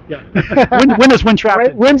want wow. Yeah. win is win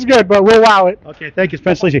trapped. Win's good, but we'll wow it. Okay, thank you,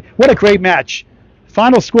 Spencer Aleci. What a great match.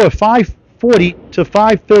 Final score 540 to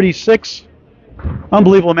 536.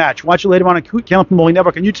 Unbelievable match. Watch it later on Candlepin Bowling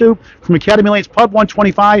Network on YouTube from Academy Lanes Pub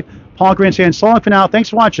 125. Paul Grandstand. So long for now. Thanks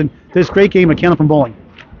for watching this great game of Candlepin Bowling.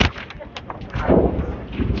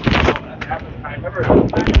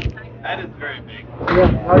 That is very big.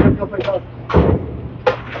 Yeah, now you can go play golf.